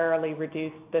temporarily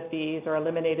reduced the fees or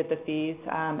eliminated the fees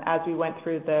as we went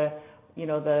through the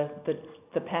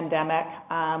pandemic.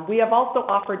 We have also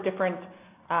offered different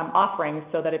offerings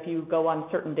so that if you go on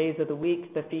certain days of the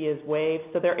week, the fee is waived.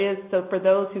 So for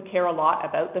those who care a lot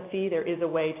about the fee, there is a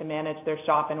way to manage their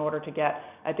shop in order to get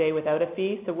a day without a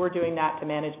fee. So we're doing that to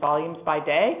manage volumes by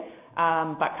day,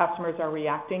 but customers are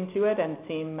reacting to it and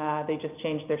seem they just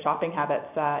change their shopping habits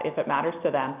if it matters to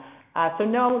them. So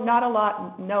no, not a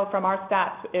lot. No, from our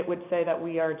stats, it would say that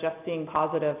we are just seeing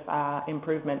positive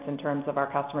improvements in terms of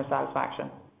our customer satisfaction.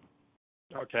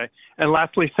 Okay. And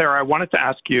lastly, Sarah, I wanted to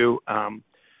ask you,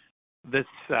 this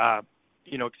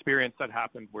experience that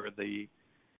happened where the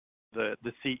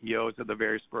CEOs of the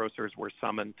various grocers were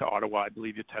summoned to Ottawa. I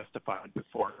believe you testified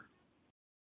before.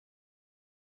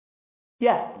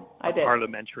 Yes, I did.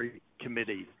 Parliamentary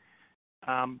committee.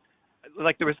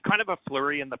 There was kind of a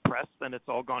flurry in the press, then it's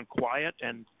all gone quiet,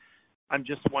 and I'm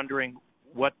just wondering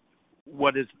what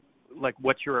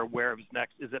you're aware of is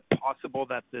next. Is it possible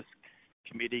that this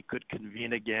committee could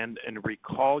convene again and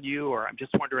recall you, or I'm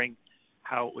just wondering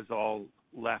how it was all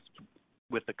left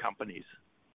with the companies?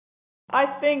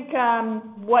 I think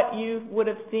what you would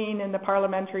have seen in the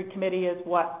parliamentary committee is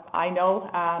what I know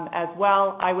as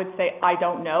well. I would say I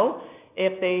don't know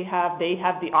if they have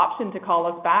the option to call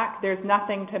us back. There's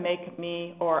nothing to make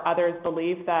me or others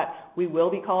believe that we will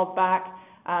be called back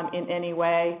in any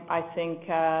way. I think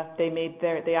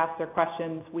they asked their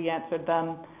questions, we answered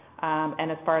them.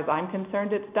 And as far as I'm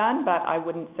concerned, it's done, but I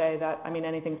wouldn't say that,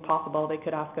 anything's possible. They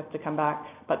could ask us to come back,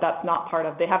 but that's not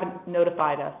they haven't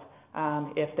notified us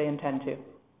if they intend to.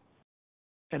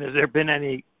 And has there been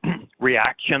any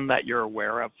reaction that you're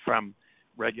aware of from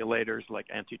regulators, like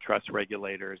antitrust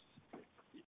regulators?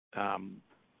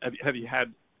 Have you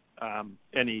had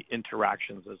any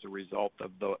interactions as a result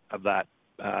of that?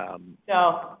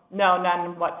 No,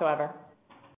 none whatsoever.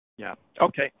 Yeah.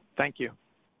 Okay. Thank you.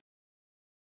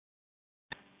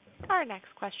 Our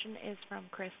next question is from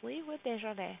Chris Lee with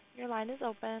Desjardins. Your line is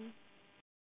open.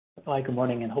 Hi, good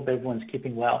morning, and hope everyone's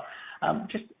keeping well.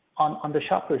 Just on the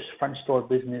Shoppers front store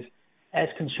business, as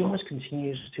consumers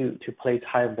continues to place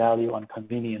higher value on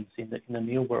convenience in the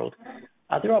new world,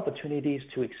 are there opportunities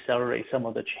to accelerate some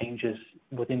of the changes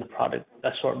within the product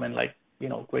assortment, like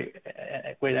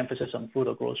great emphasis on food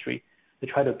or grocery, to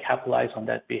try to capitalize on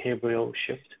that behavioral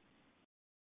shift?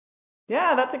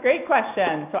 Yeah, that's a great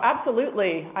question. So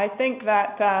absolutely. I think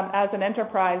that as an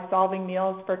enterprise, solving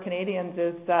meals for Canadians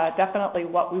is definitely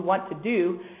what we want to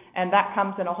do, and that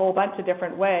comes in a whole bunch of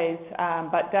different ways,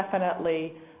 but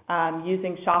definitely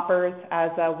using Shoppers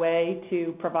as a way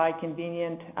to provide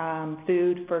convenient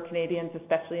food for Canadians,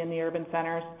 especially in the urban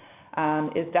centres,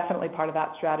 is definitely part of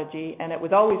that strategy. And it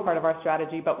was always part of our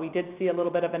strategy, but we did see a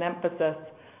little bit of an emphasis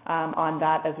on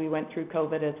that as we went through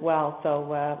COVID as well.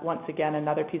 So once again,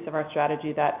 another piece of our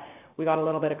strategy that we got a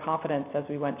little bit of confidence as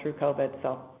we went through COVID.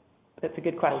 So it's a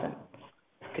good question.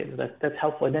 Okay, that's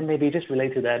helpful. And then maybe just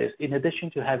related to that is, in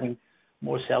addition to having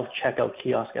more self-checkout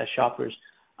kiosks at Shoppers,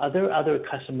 are there other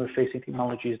customer-facing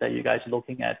technologies that you guys are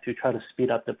looking at to try to speed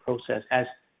up the process as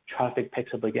traffic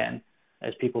picks up again,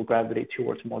 as people gravitate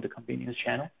towards more the convenience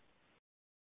channel?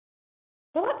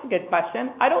 Well, that's a good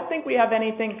question. I don't think we have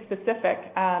anything specific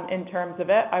in terms of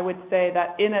it. I would say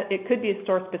that it could be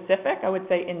store specific. I would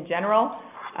say in general,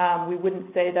 we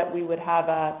wouldn't say that we would have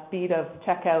a speed of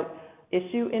checkout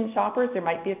issue in Shoppers. There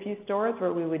might be a few stores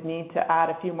where we would need to add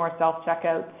a few more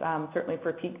self-checkouts, certainly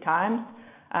for peak times,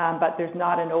 but there's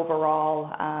not an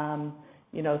overall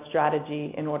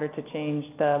strategy in order to change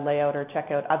the layout or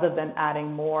checkout other than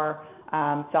adding more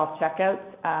self-checkouts.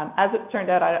 As it turned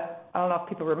out, I don't know if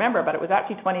people remember, but it was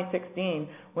actually 2016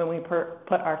 when we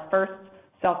put our first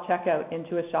self-checkout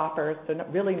into a Shoppers, so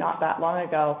really not that long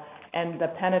ago, and the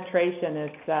penetration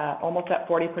is almost at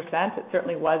 40%. It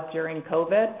certainly was during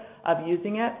COVID of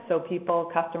using it, so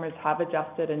customers have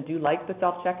adjusted and do like the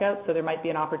self-checkout, so there might be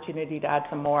an opportunity to add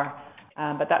some more,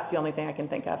 but that's the only thing I can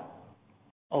think of.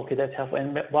 Okay, that's helpful.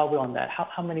 And while we're on that,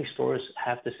 how many stores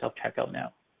have the self-checkout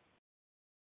now?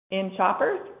 In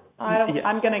Shoppers? Yes.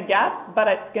 I'm going to guess, but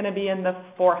it's going to be in the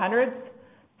 400s,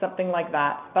 something like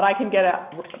that. But I can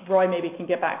Roy maybe can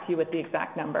get back to you with the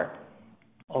exact number.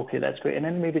 Okay, that's great. And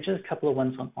then maybe just a couple of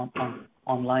ones on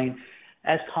online.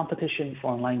 As competition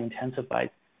for online intensifies,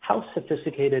 how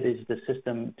sophisticated is the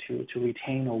system to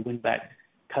retain or win back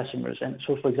customers? And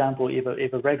so, for example,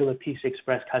 if a regular PC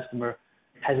Express customer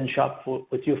hasn't shopped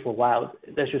with you for a while,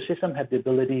 does your system have the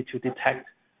ability to detect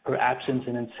her absence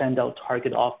and then send out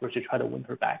target offers to try to win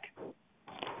her back?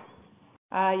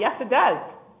 Yes, it does.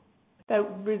 So,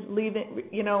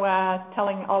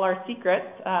 telling all our secrets,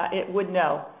 it would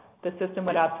know. The system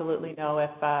would absolutely know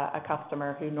if a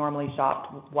customer who normally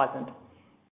shopped wasn't.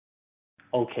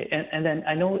 Okay, and then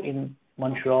I know in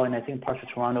Montreal and I think parts of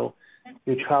Toronto,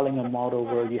 you're trialing a model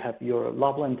where you have your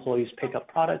Loblaw employees pick up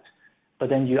products, but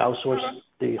then you outsource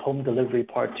the home delivery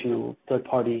part to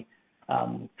third-party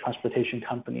transportation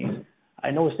companies.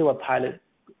 I know it's still a pilot,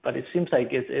 but it seems like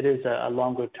it is a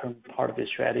longer-term part of the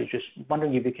strategy. Just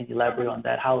wondering if you can elaborate on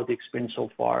that, how the experience so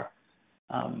far,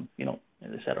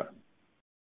 et cetera.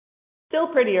 Still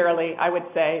pretty early, I would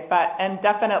say, and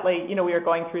definitely, we are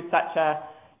going through such a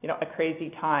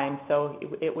crazy time, so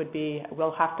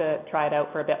we'll have to try it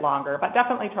out for a bit longer, but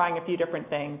definitely trying a few different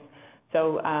things.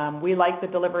 So we like the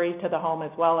delivery to the home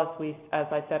as well as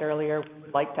I said earlier, we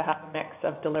would like to have a mix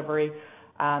of delivery.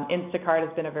 Instacart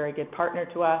has been a very good partner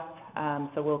to us,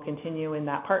 so we'll continue in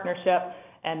that partnership.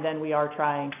 And then we are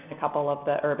trying a couple of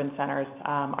the urban centers,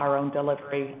 our own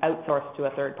delivery outsourced to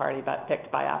a third party, but picked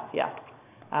by us, yes.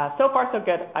 So far so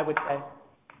good, I would say.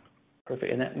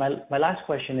 Perfect. And then my last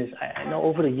question is, I know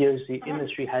over the years the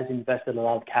industry has invested a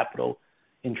lot of capital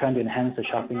in trying to enhance the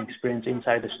shopping experience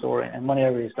inside the store, and one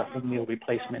area is the home meal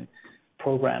replacement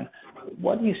program.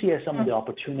 What do you see as some of the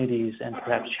opportunities and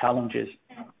perhaps challenges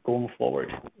going forward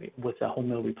with the home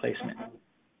meal replacement?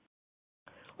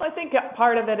 Well, I think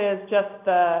part of it is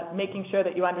just making sure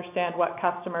that you understand what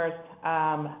customers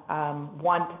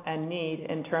want and need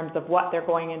in terms of what they're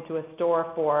going into a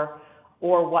store for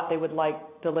or what they would like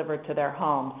delivered to their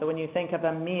home. So when you think of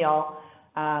a meal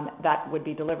that would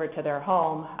be delivered to their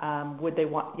home, would they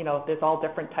want, there's all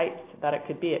different types that it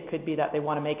could be. It could be that they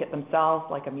want to make it themselves,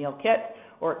 like a meal kit,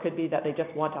 or it could be that they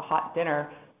just want a hot dinner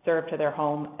served to their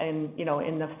home and,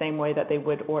 in the same way that they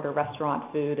would order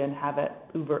restaurant food and have it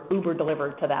Uber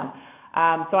delivered to them.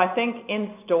 So I think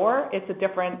in store, it's a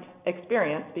different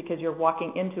experience because you're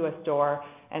walking into a store.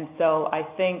 And so I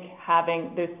think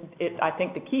I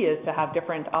think the key is to have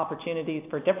different opportunities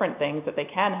for different things that they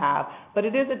can have, but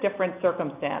it is a different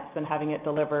circumstance than having it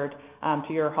delivered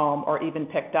to your home or even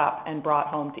picked up and brought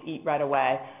home to eat right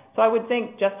away. So I would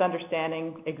think just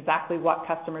understanding exactly what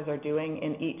customers are doing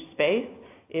in each space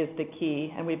is the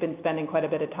key, and we've been spending quite a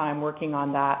bit of time working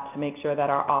on that to make sure that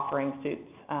our offering suits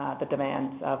the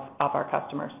demands of our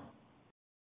customers.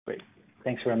 Great.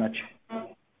 Thanks very much.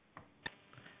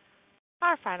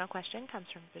 Our final question comes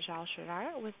from Vijal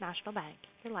Shreedhar with National Bank.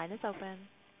 Your line is open.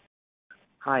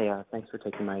 Hi, thanks for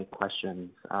taking my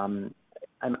questions.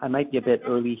 I might be a bit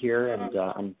early here, and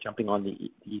I'm jumping on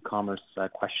the e-commerce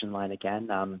question line again.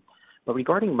 But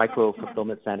regarding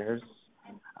micro-fulfillment centers,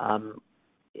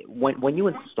 when you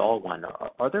install one,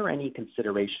 are there any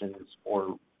considerations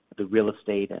for the real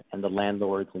estate and the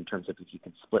landlords in terms of if you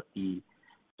can split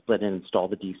and install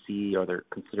the DC? Are there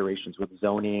considerations with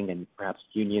zoning and perhaps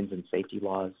unions and safety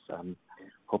laws?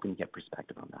 Hoping to get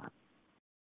perspective on that.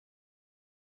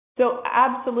 So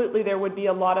absolutely there would be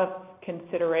a lot of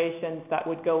considerations that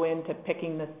would go into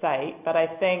picking the site, but I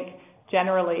think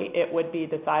generally it would be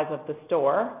the size of the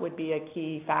store would be a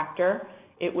key factor.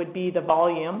 It would be the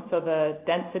volume, so the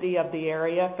density of the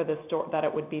area for the store that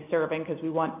it would be serving, because we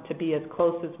want to be as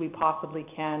close as we possibly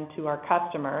can to our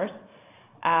customers.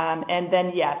 And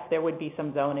then yes, there would be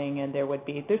some zoning, and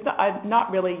there's not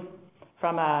really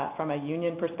from a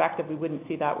union perspective. We wouldn't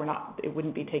see that. It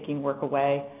wouldn't be taking work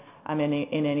away in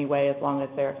any way as long as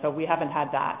they're. So we haven't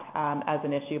had that as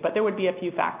an issue, but there would be a few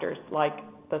factors like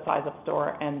the size of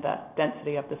store and the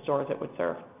density of the stores it would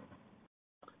serve.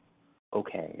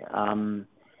 Okay.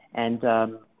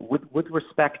 With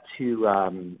respect to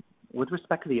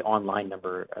the online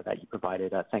number that you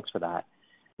provided, thanks for that.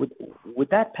 Would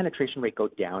that penetration rate go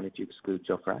down if you exclude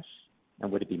Joe Fresh,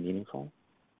 and would it be meaningful?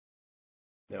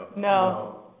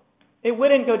 No. It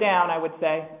wouldn't go down, I would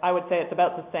say. I would say it's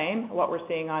about the same, what we're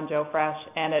seeing on Joe Fresh,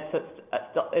 and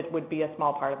it would be a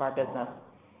small part of our business.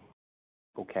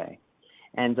 Okay.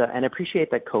 And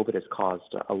appreciate that COVID has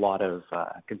caused a lot of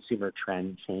consumer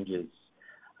trend changes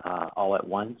all at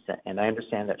once. And I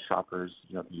understand that Shoppers,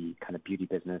 the kind of beauty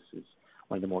business is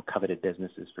one of the more coveted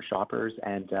businesses for shoppers.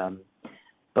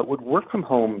 But would work from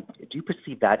home, do you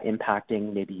perceive that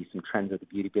impacting maybe some trends of the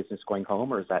beauty business going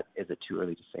home, or is it too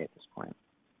early to say at this point?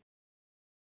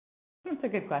 That's a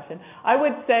good question. I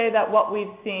would say that what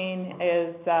we've seen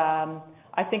is,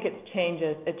 I think it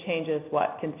changes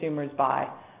what consumers buy.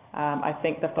 I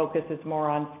think the focus is more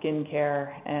on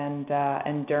skincare and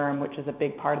derm, which is a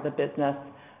big part of the business,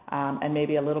 and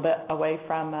maybe a little bit away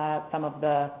from some of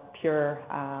the pure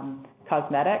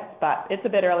cosmetics. But it's a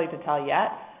bit early to tell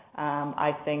yet.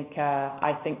 I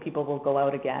think people will go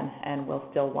out again and will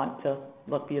still want to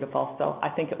look beautiful. So I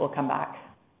think it will come back.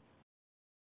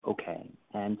 Okay.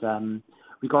 And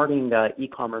regarding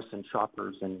e-commerce and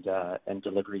Shoppers and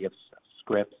delivery of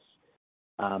scripts,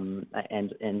 and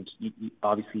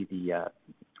obviously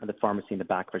the pharmacy in the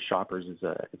back of a Shoppers is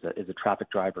a traffic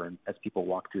driver as people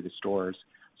walk through the stores.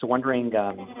 So wondering,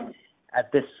 as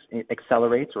this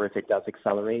accelerates, or if it does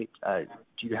accelerate,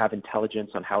 do you have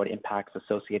intelligence on how it impacts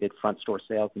associated front store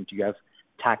sales, and do you have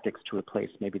tactics to replace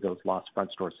maybe those lost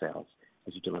front store sales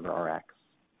as you deliver RX?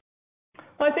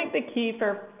 Well, I think the key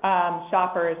for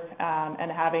Shoppers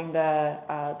and having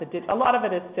a lot of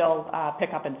it is still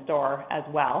pick up in store as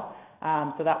well.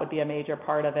 So that would be a major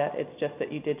part of it. It's just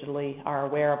that you digitally are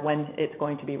aware of when it's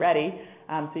going to be ready,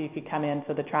 so you could come in,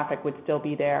 so the traffic would still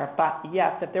be there. But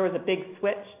yes, if there was a big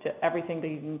switch to everything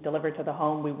being delivered to the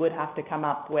home, we would have to come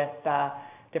up with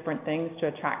different things to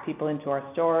attract people into our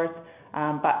stores.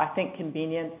 But I think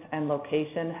convenience and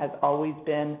location has always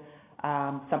been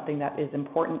something that is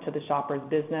important to the Shoppers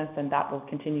business, and that will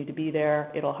continue to be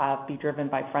there. It'll be driven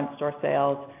by front store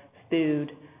sales,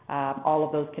 food, all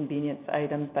of those convenience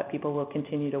items that people will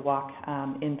continue to walk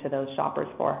into those Shoppers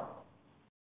for.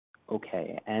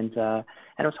 Okay, and I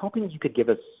was hoping you could give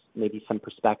us maybe some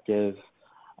perspective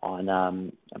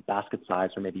on basket size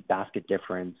or maybe basket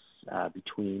difference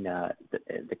between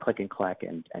the click and collect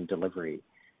and delivery.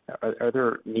 Are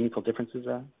there meaningful differences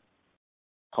there?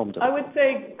 Home delivery. I would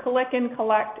say click and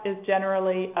collect is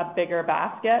generally a bigger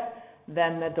basket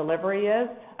than the delivery is.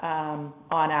 On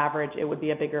average, it would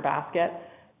be a bigger basket.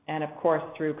 And of course,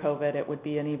 through COVID, it would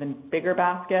be an even bigger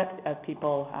basket as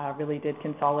people really did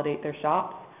consolidate their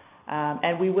shops.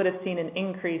 And we would have seen an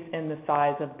increase in the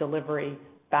size of delivery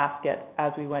basket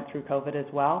as we went through COVID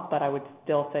as well. But I would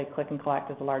still say click and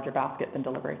collect is a larger basket than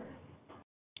delivery.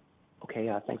 Okay,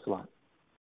 thanks a lot.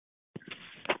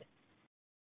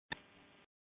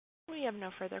 We have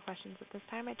no further questions at this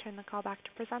time. I turn the call back to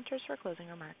presenters for closing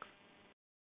remarks.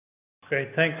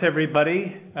 Great. Thanks,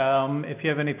 everybody. If you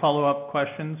have any follow-up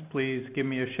questions, please give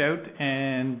me a shout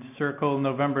and circle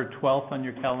November 12th on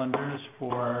your calendars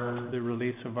for the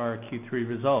release of our Q3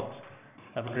 results.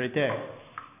 Have a great day.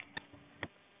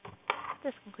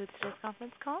 This concludes today's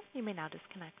conference call. You may now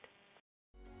disconnect.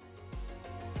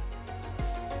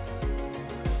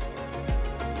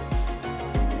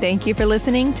 Thank you for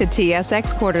listening to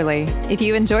TSX Quarterly. If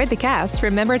you enjoyed the cast,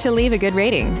 remember to leave a good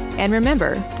rating. And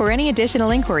remember, for any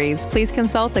additional inquiries, please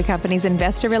consult the company's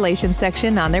investor relations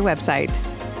section on their website.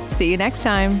 See you next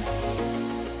time.